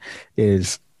done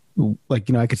is, I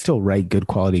could still write good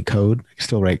quality code. I can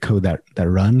still write code that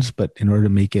runs, but in order to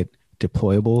make it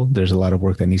deployable, there's a lot of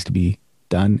work that needs to be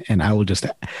done. And I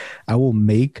will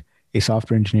make a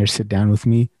software engineer sit down with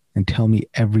me and tell me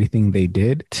everything they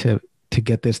did to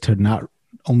get this to not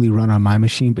only run on my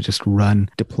machine, but just run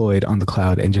deployed on the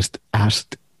cloud, and just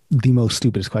ask the most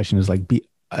stupidest question is like,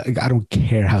 I don't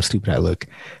care how stupid I look.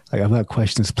 Like, I've got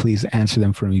questions, please answer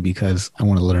them for me, because I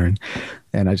want to learn.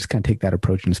 And I just kind of take that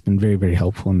approach, and it's been very, very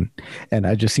helpful. And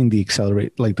I've just seen the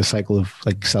cycle of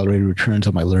like accelerated returns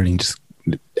on my learning just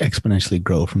exponentially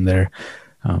grow from there.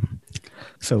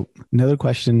 So another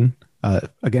question,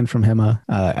 again from Hema.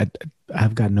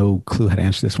 I've got no clue how to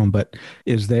answer this one, but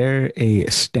is there a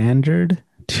standard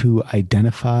to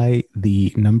identify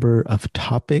the number of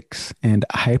topics and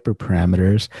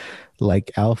hyperparameters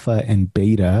like alpha and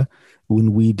beta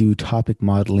when we do topic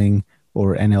modeling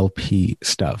or NLP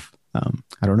stuff.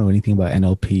 I don't know anything about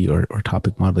NLP or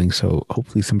topic modeling, so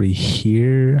hopefully somebody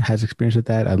here has experience with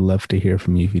that. I'd love to hear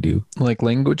from you if you do. Like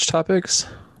language topics?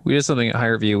 We did something at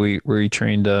HireVue. We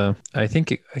trained, I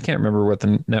can't remember what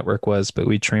the network was, but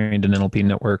we trained an NLP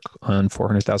network on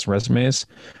 400,000 resumes.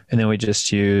 And then we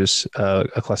just use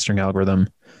a clustering algorithm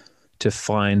to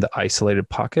find the isolated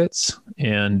pockets.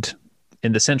 And the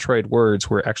Centroid words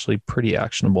were actually pretty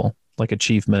actionable. Like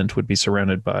achievement would be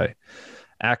surrounded by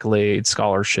accolade,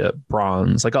 scholarship,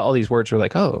 bronze, like all these words were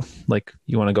like, oh, like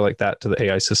you want to go like that to the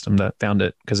AI system that found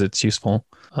it because it's useful.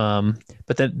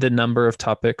 But then the number of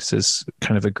topics is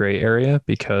kind of a gray area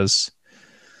because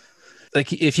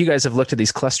like if you guys have looked at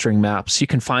these clustering maps, you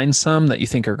can find some that you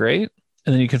think are great.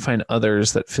 And then you can find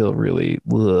others that feel really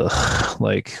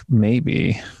like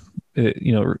maybe,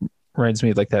 reminds me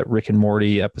of like that Rick and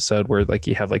Morty episode where like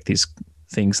you have like these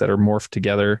things that are morphed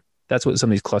together. That's what some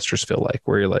of these clusters feel like,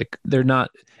 where you're like,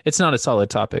 it's not a solid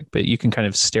topic, but you can kind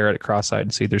of stare at it cross-eyed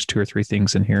and see there's 2 or 3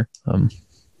 things in here.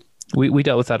 We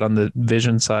dealt with that on the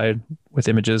vision side with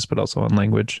images, but also on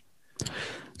language.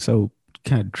 So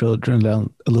kind of drill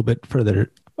down a little bit further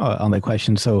on that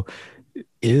question. So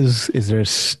is there a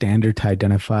standard to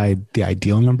identify the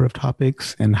ideal number of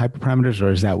topics and hyperparameters,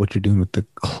 or is that what you're doing with the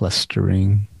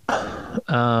clustering?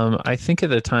 I think at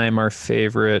the time our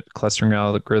favorite clustering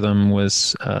algorithm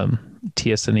was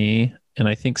TSNE, and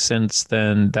I think since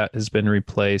then that has been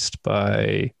replaced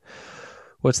by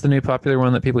what's the new popular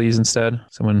one that people use instead?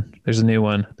 There's a new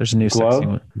one. There's a new sexy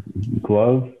one.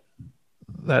 Glove.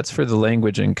 That's for the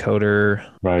language encoder.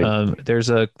 Right. There's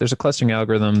a clustering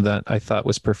algorithm that I thought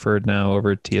was preferred now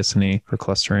over TSNE for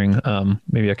clustering.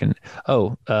 Maybe I can.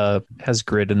 Has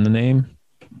grid in the name.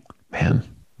 Man.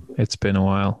 It's been a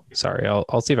while. Sorry,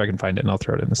 I'll see if I can find it and I'll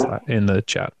throw it in the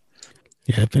chat.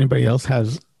 Yeah, if anybody else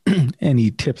has any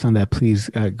tips on that, please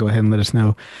go ahead and let us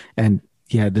know. And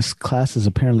yeah, this class is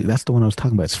apparently, that's the one I was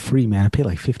talking about. It's free, man. I paid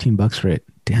like $15 for it.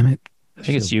 Damn it. I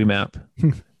think it's UMAP.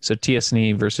 So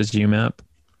TSNE versus UMAP.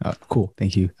 Oh, cool.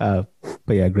 Thank you. But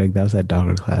yeah, Greg, that was that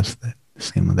dollar class, the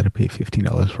same one that I paid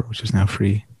 $15 for, which is now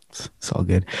free. It's all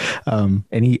good.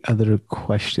 Any other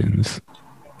questions?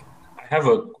 I have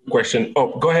a question.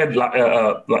 Oh, go ahead,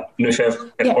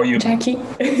 12F, or you. Jackie.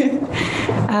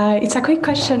 It's a quick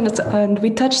question. And we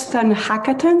touched on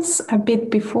hackathons a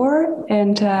bit before,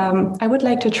 and I would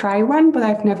like to try one, but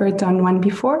I've never done one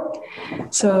before.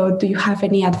 So do you have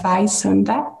any advice on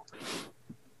that?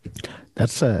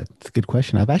 That's a good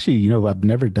question. I've actually, I've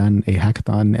never done a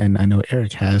hackathon, and I know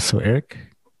Eric has. So Eric,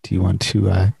 do you want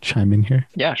to chime in here?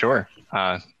 Yeah, sure.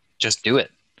 Just do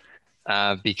it.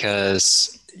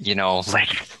 Because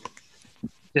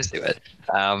just do it.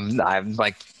 I'm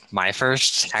like my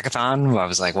first hackathon. I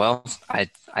was like, well, I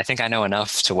think I know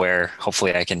enough to where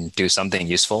hopefully I can do something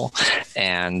useful.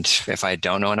 And if I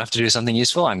don't know enough to do something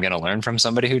useful, I'm going to learn from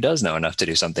somebody who does know enough to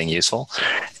do something useful.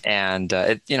 And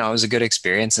it was a good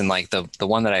experience. And like the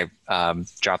one that I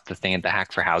dropped the thing at the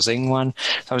Hack for Housing one,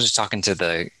 I was just talking to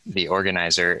the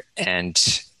organizer and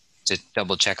to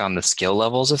double check on the skill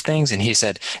levels of things. And he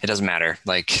said, it doesn't matter,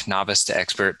 like novice to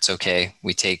expert, it's okay.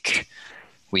 We take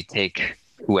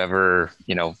whoever,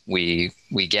 we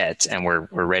get, and we're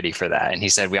ready for that. And he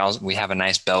said, we have a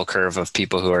nice bell curve of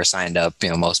people who are signed up.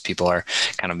 Most people are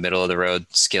kind of middle of the road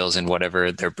skills in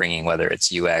whatever they're bringing, whether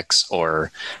it's UX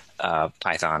or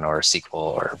Python or SQL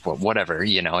or whatever,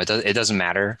 it doesn't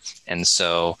matter. And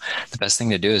so the best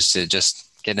thing to do is to just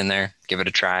get in there, give it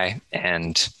a try,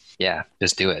 and yeah,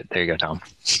 just do it. There you go, Tom.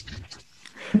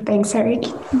 Thanks, Eric.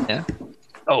 Yeah.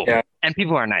 Oh, yeah. And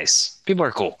people are nice. People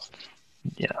are cool.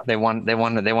 They want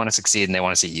to succeed, and they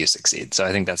want to see you succeed. So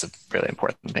I think that's a really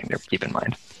important thing to keep in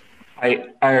mind. I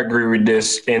agree with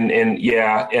this, and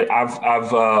yeah,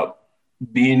 I've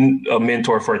been a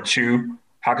mentor for 2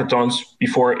 hackathons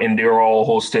before, and they're all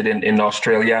hosted in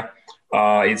Australia.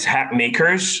 It's Hack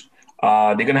Makers.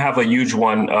 They're gonna have a huge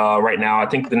one right now. I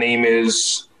think the name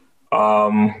is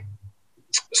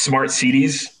Smart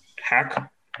Cities Hack.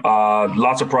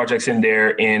 Lots of projects in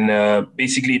there, and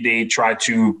basically they try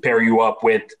to pair you up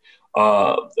with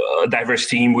a diverse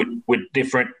team with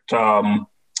different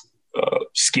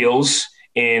skills.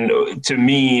 And to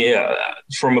me,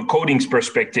 from a coding's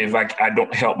perspective, I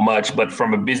don't help much, but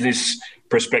from a business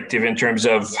perspective, in terms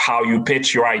of how you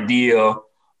pitch your idea,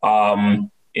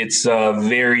 it's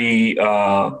very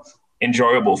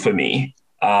enjoyable for me.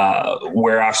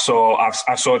 Where I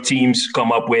saw teams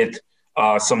come up with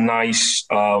some nice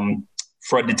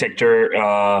fraud detector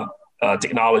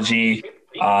technology,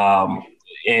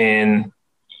 and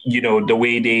the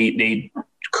way they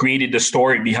created the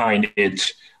story behind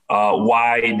it,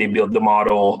 why they built the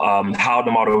model, how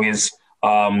the model is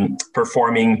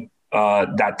performing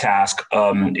that task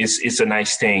is a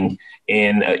nice thing.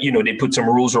 And, they put some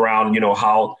rules around,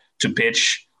 how to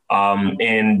pitch,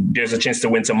 and there's a chance to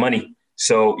win some money.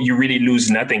 So you really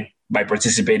lose nothing by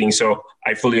participating. So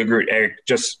I fully agree, Eric.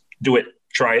 Just do it,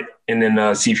 try it, and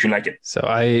then see if you like it. So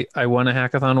I won a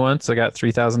hackathon once. I got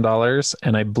 $3,000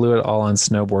 and I blew it all on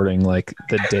snowboarding like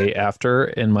the day after.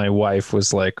 And my wife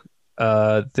was like,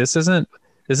 this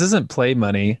isn't play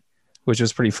money, which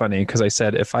was pretty funny because I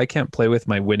said, if I can't play with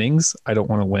my winnings, I don't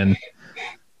want to win.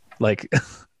 Like,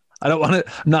 I don't want to,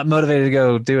 I'm not motivated to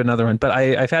go do another one, but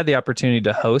I've had the opportunity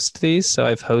to host these. So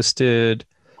I've hosted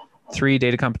 3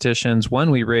 data competitions.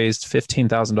 One, we raised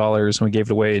 $15,000 and we gave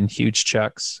it away in huge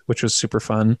checks, which was super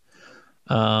fun.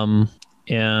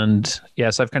 And yeah,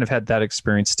 so I've kind of had that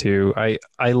experience too.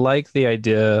 I like the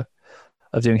idea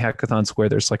of doing hackathons where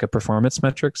there's like a performance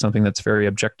metric, something that's very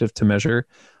objective to measure.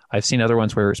 I've seen other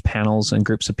ones where there's panels and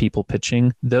groups of people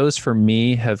pitching. Those for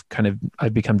me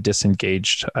I've become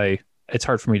disengaged. It's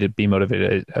hard for me to be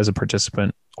motivated as a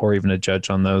participant or even a judge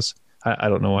on those. I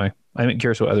don't know why. I'm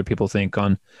curious what other people think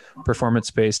on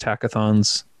performance-based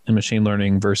hackathons and machine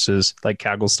learning versus like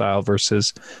Kaggle style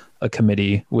versus a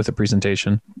committee with a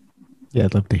presentation. Yeah,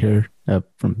 I'd love to hear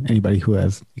from anybody who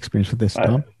has experience with this.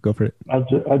 Tom, go for it.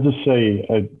 I'll just say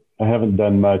I haven't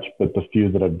done much, but the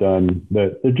few that I've done,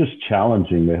 that they're just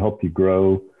challenging. They help you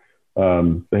grow.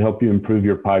 They help you improve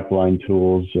your pipeline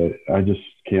tools. I just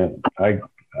can't.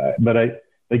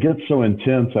 They get so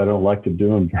intense. I don't like to do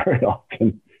them very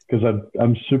often because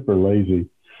I'm super lazy.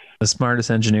 The smartest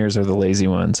engineers are the lazy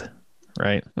ones,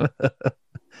 right?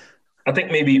 I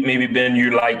think maybe Ben,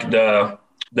 you like the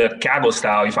Kaggle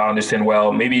style, if I understand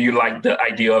well. Maybe you like the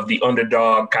idea of the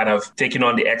underdog kind of taking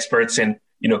on the experts and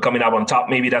coming out on top.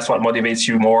 Maybe that's what motivates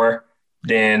you more.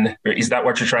 Then is that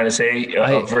what you're trying to say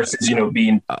versus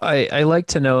being? I like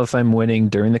to know if I'm winning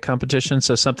during the competition,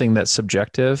 so something that's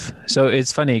subjective. So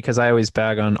it's funny because I always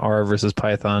bag on R versus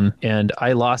Python, and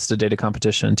I lost a data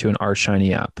competition to an R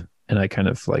Shiny app, and I kind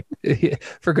of like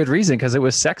for good reason because it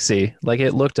was sexy, like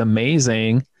it looked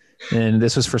amazing, and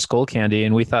this was for Skull Candy,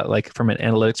 and we thought like from an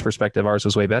analytics perspective ours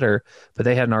was way better, but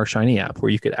they had an R Shiny app where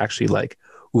you could actually like,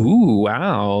 ooh,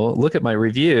 wow, look at my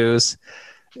reviews.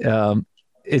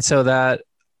 It's so that,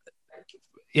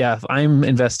 yeah, if I'm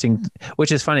investing,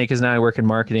 which is funny because now I work in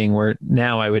marketing where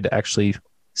now I would actually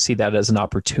see that as an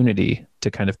opportunity to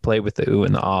kind of play with the ooh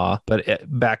and the ah. But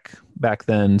back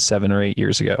then, 7 or 8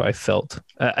 years ago, I felt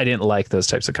I didn't like those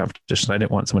types of competitions. I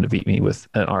didn't want someone to beat me with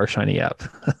an R Shiny app.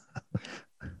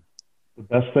 The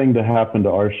best thing to happen to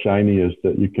R Shiny is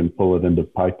that you can pull it into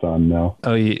Python now.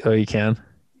 Oh, you can?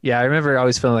 Yeah, I remember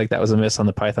always feeling like that was a miss on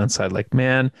the Python side. Like,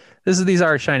 man, these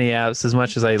are Shiny apps. As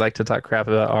much as I like to talk crap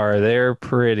about R, they're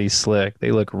pretty slick.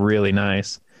 They look really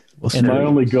nice. Well, my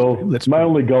only goal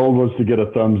was to get a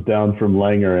thumbs down from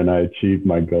Langer, and I achieved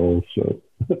my goal. So,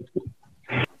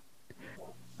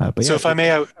 so if I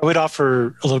may, I would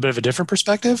offer a little bit of a different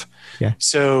perspective. Yeah.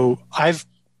 So I've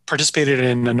participated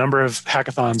in a number of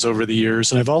hackathons over the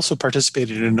years, and I've also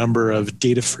participated in a number of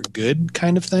data for good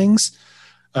kind of things.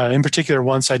 In particular,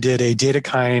 once I did a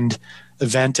DataKind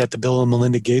event at the Bill and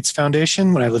Melinda Gates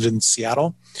Foundation when I lived in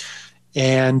Seattle.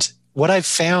 And what I've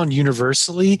found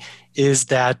universally is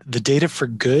that the data for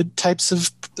good types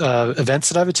of events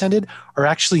that I've attended are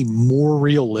actually more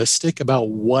realistic about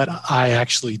what I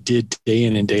actually did day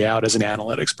in and day out as an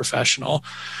analytics professional.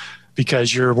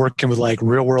 Because you're working with like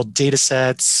real world data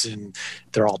sets and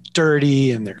they're all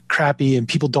dirty and they're crappy and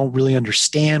people don't really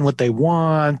understand what they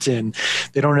want and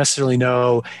they don't necessarily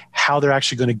know how they're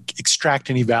actually going to extract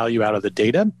any value out of the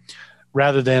data,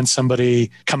 rather than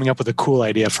somebody coming up with a cool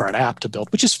idea for an app to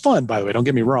build, which is fun, by the way, don't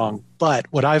get me wrong. But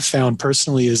what I've found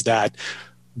personally is that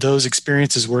those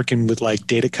experiences working with like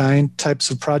DataKind types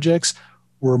of projects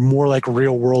were more like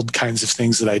real world kinds of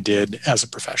things that I did as a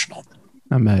professional.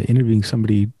 I'm interviewing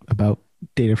somebody about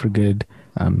data for good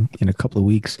in a couple of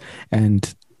weeks,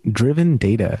 and Driven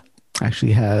Data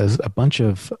actually has a bunch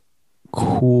of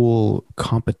cool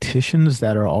competitions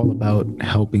that are all about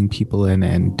helping people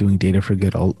and doing data for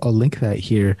good. I'll link that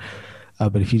here,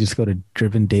 but if you just go to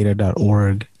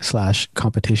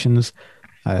drivendata.org/competitions,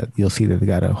 you'll see that they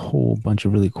got a whole bunch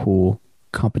of really cool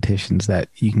competitions that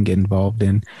you can get involved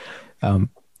in.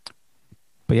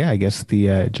 But yeah, I guess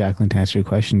Jacqueline, to answer your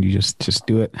question, you just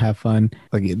do it, have fun.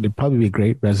 Like it'd probably be a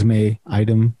great resume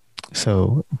item,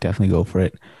 so definitely go for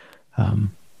it.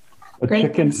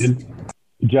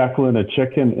 Jacqueline, a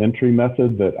check-in entry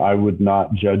method that I would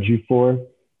not judge you for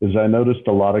is I noticed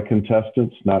a lot of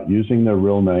contestants not using their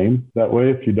real name. That way,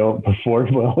 if you don't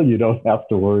perform well, you don't have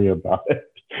to worry about it.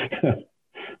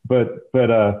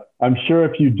 but I'm sure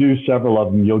if you do several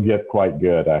of them, you'll get quite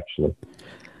good, actually.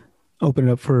 Open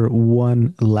it up for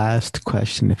one last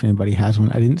question if anybody has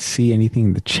one. I didn't see anything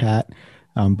in the chat,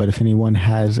 but if anyone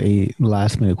has a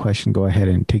last minute question, go ahead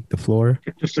and take the floor.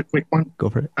 Just a quick one. Go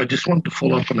for it. I just wanted to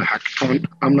follow up on the hackathon.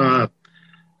 I'm not,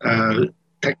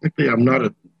 technically,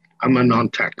 I'm a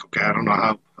non-tech, okay? I don't know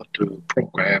how to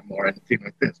program or anything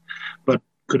like this, but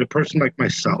could a person like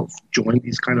myself join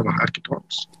these kind of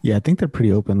hackathons? Yeah, I think they're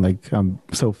pretty open. Like,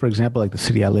 so for example, like the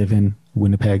city I live in,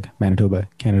 Winnipeg, Manitoba,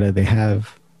 Canada, they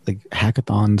have like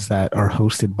hackathons that are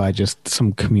hosted by just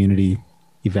some community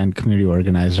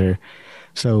organizer.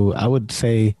 So I would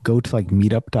say go to like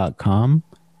meetup.com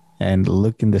and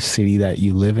look in the city that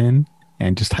you live in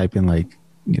and just type in like,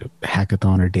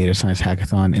 hackathon or data science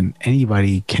hackathon, and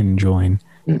anybody can join.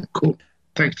 Cool.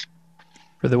 Thanks.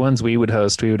 For the ones we would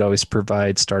host, we would always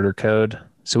provide starter code.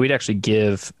 So we'd actually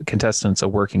give contestants a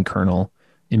working kernel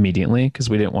immediately because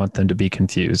we didn't want them to be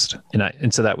confused.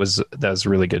 And so that was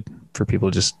really good for people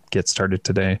to just get started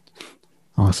today.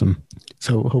 Awesome.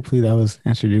 So hopefully that was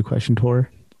answered your question,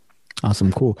 Tor.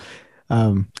 Awesome. Cool.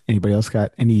 Anybody else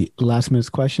got any last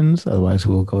minute questions? Otherwise,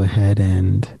 we'll go ahead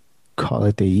and call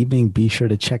it the evening. Be sure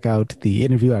to check out the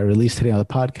interview I released today on the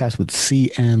podcast with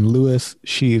C. Ann Lewis.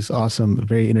 She's awesome,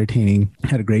 very entertaining.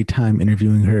 Had a great time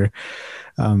interviewing her.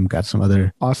 Got some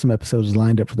other awesome episodes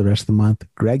lined up for the rest of the month.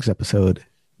 Greg's episode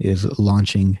is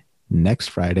launching next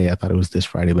Friday. I thought it was this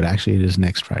Friday, but actually it is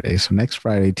next Friday. So next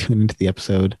Friday, tune into the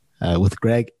episode with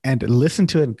Greg and listen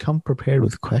to it and come prepared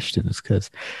with questions, because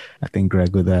I think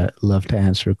Greg would love to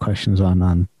answer questions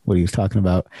on what he was talking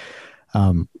about.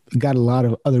 Got a lot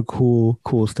of other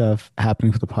cool stuff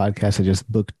happening for the podcast. I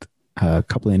just booked a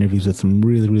couple of interviews with some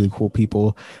really, really cool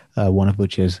people. One of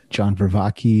which is John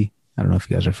Vervaeke. I don't know if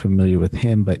you guys are familiar with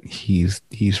him, but he's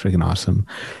freaking awesome.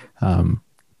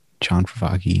 John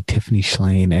Vervaeke, Tiffany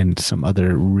Schlane, and some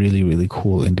other really, really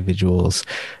cool individuals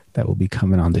that will be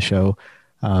coming on the show.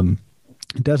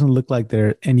 It doesn't look like there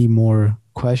are any more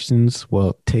questions.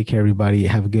 Well, take care, everybody.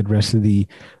 Have a good rest of the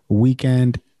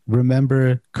weekend.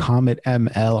 Remember, Comet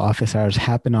ML office hours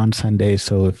happen on Sunday.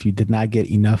 So if you did not get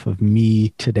enough of me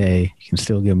today, you can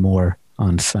still get more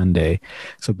on Sunday.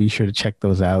 So be sure to check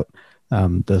those out.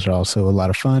 Those are also a lot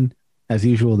of fun. As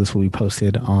usual, this will be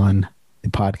posted on the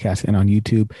podcast and on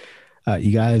YouTube.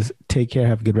 You guys take care.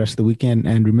 Have a good rest of the weekend.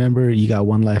 And remember, you got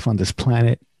one life on this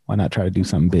planet. Why not try to do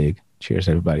something big? Cheers,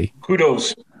 everybody.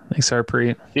 Kudos. Thanks,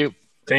 Harpreet. You.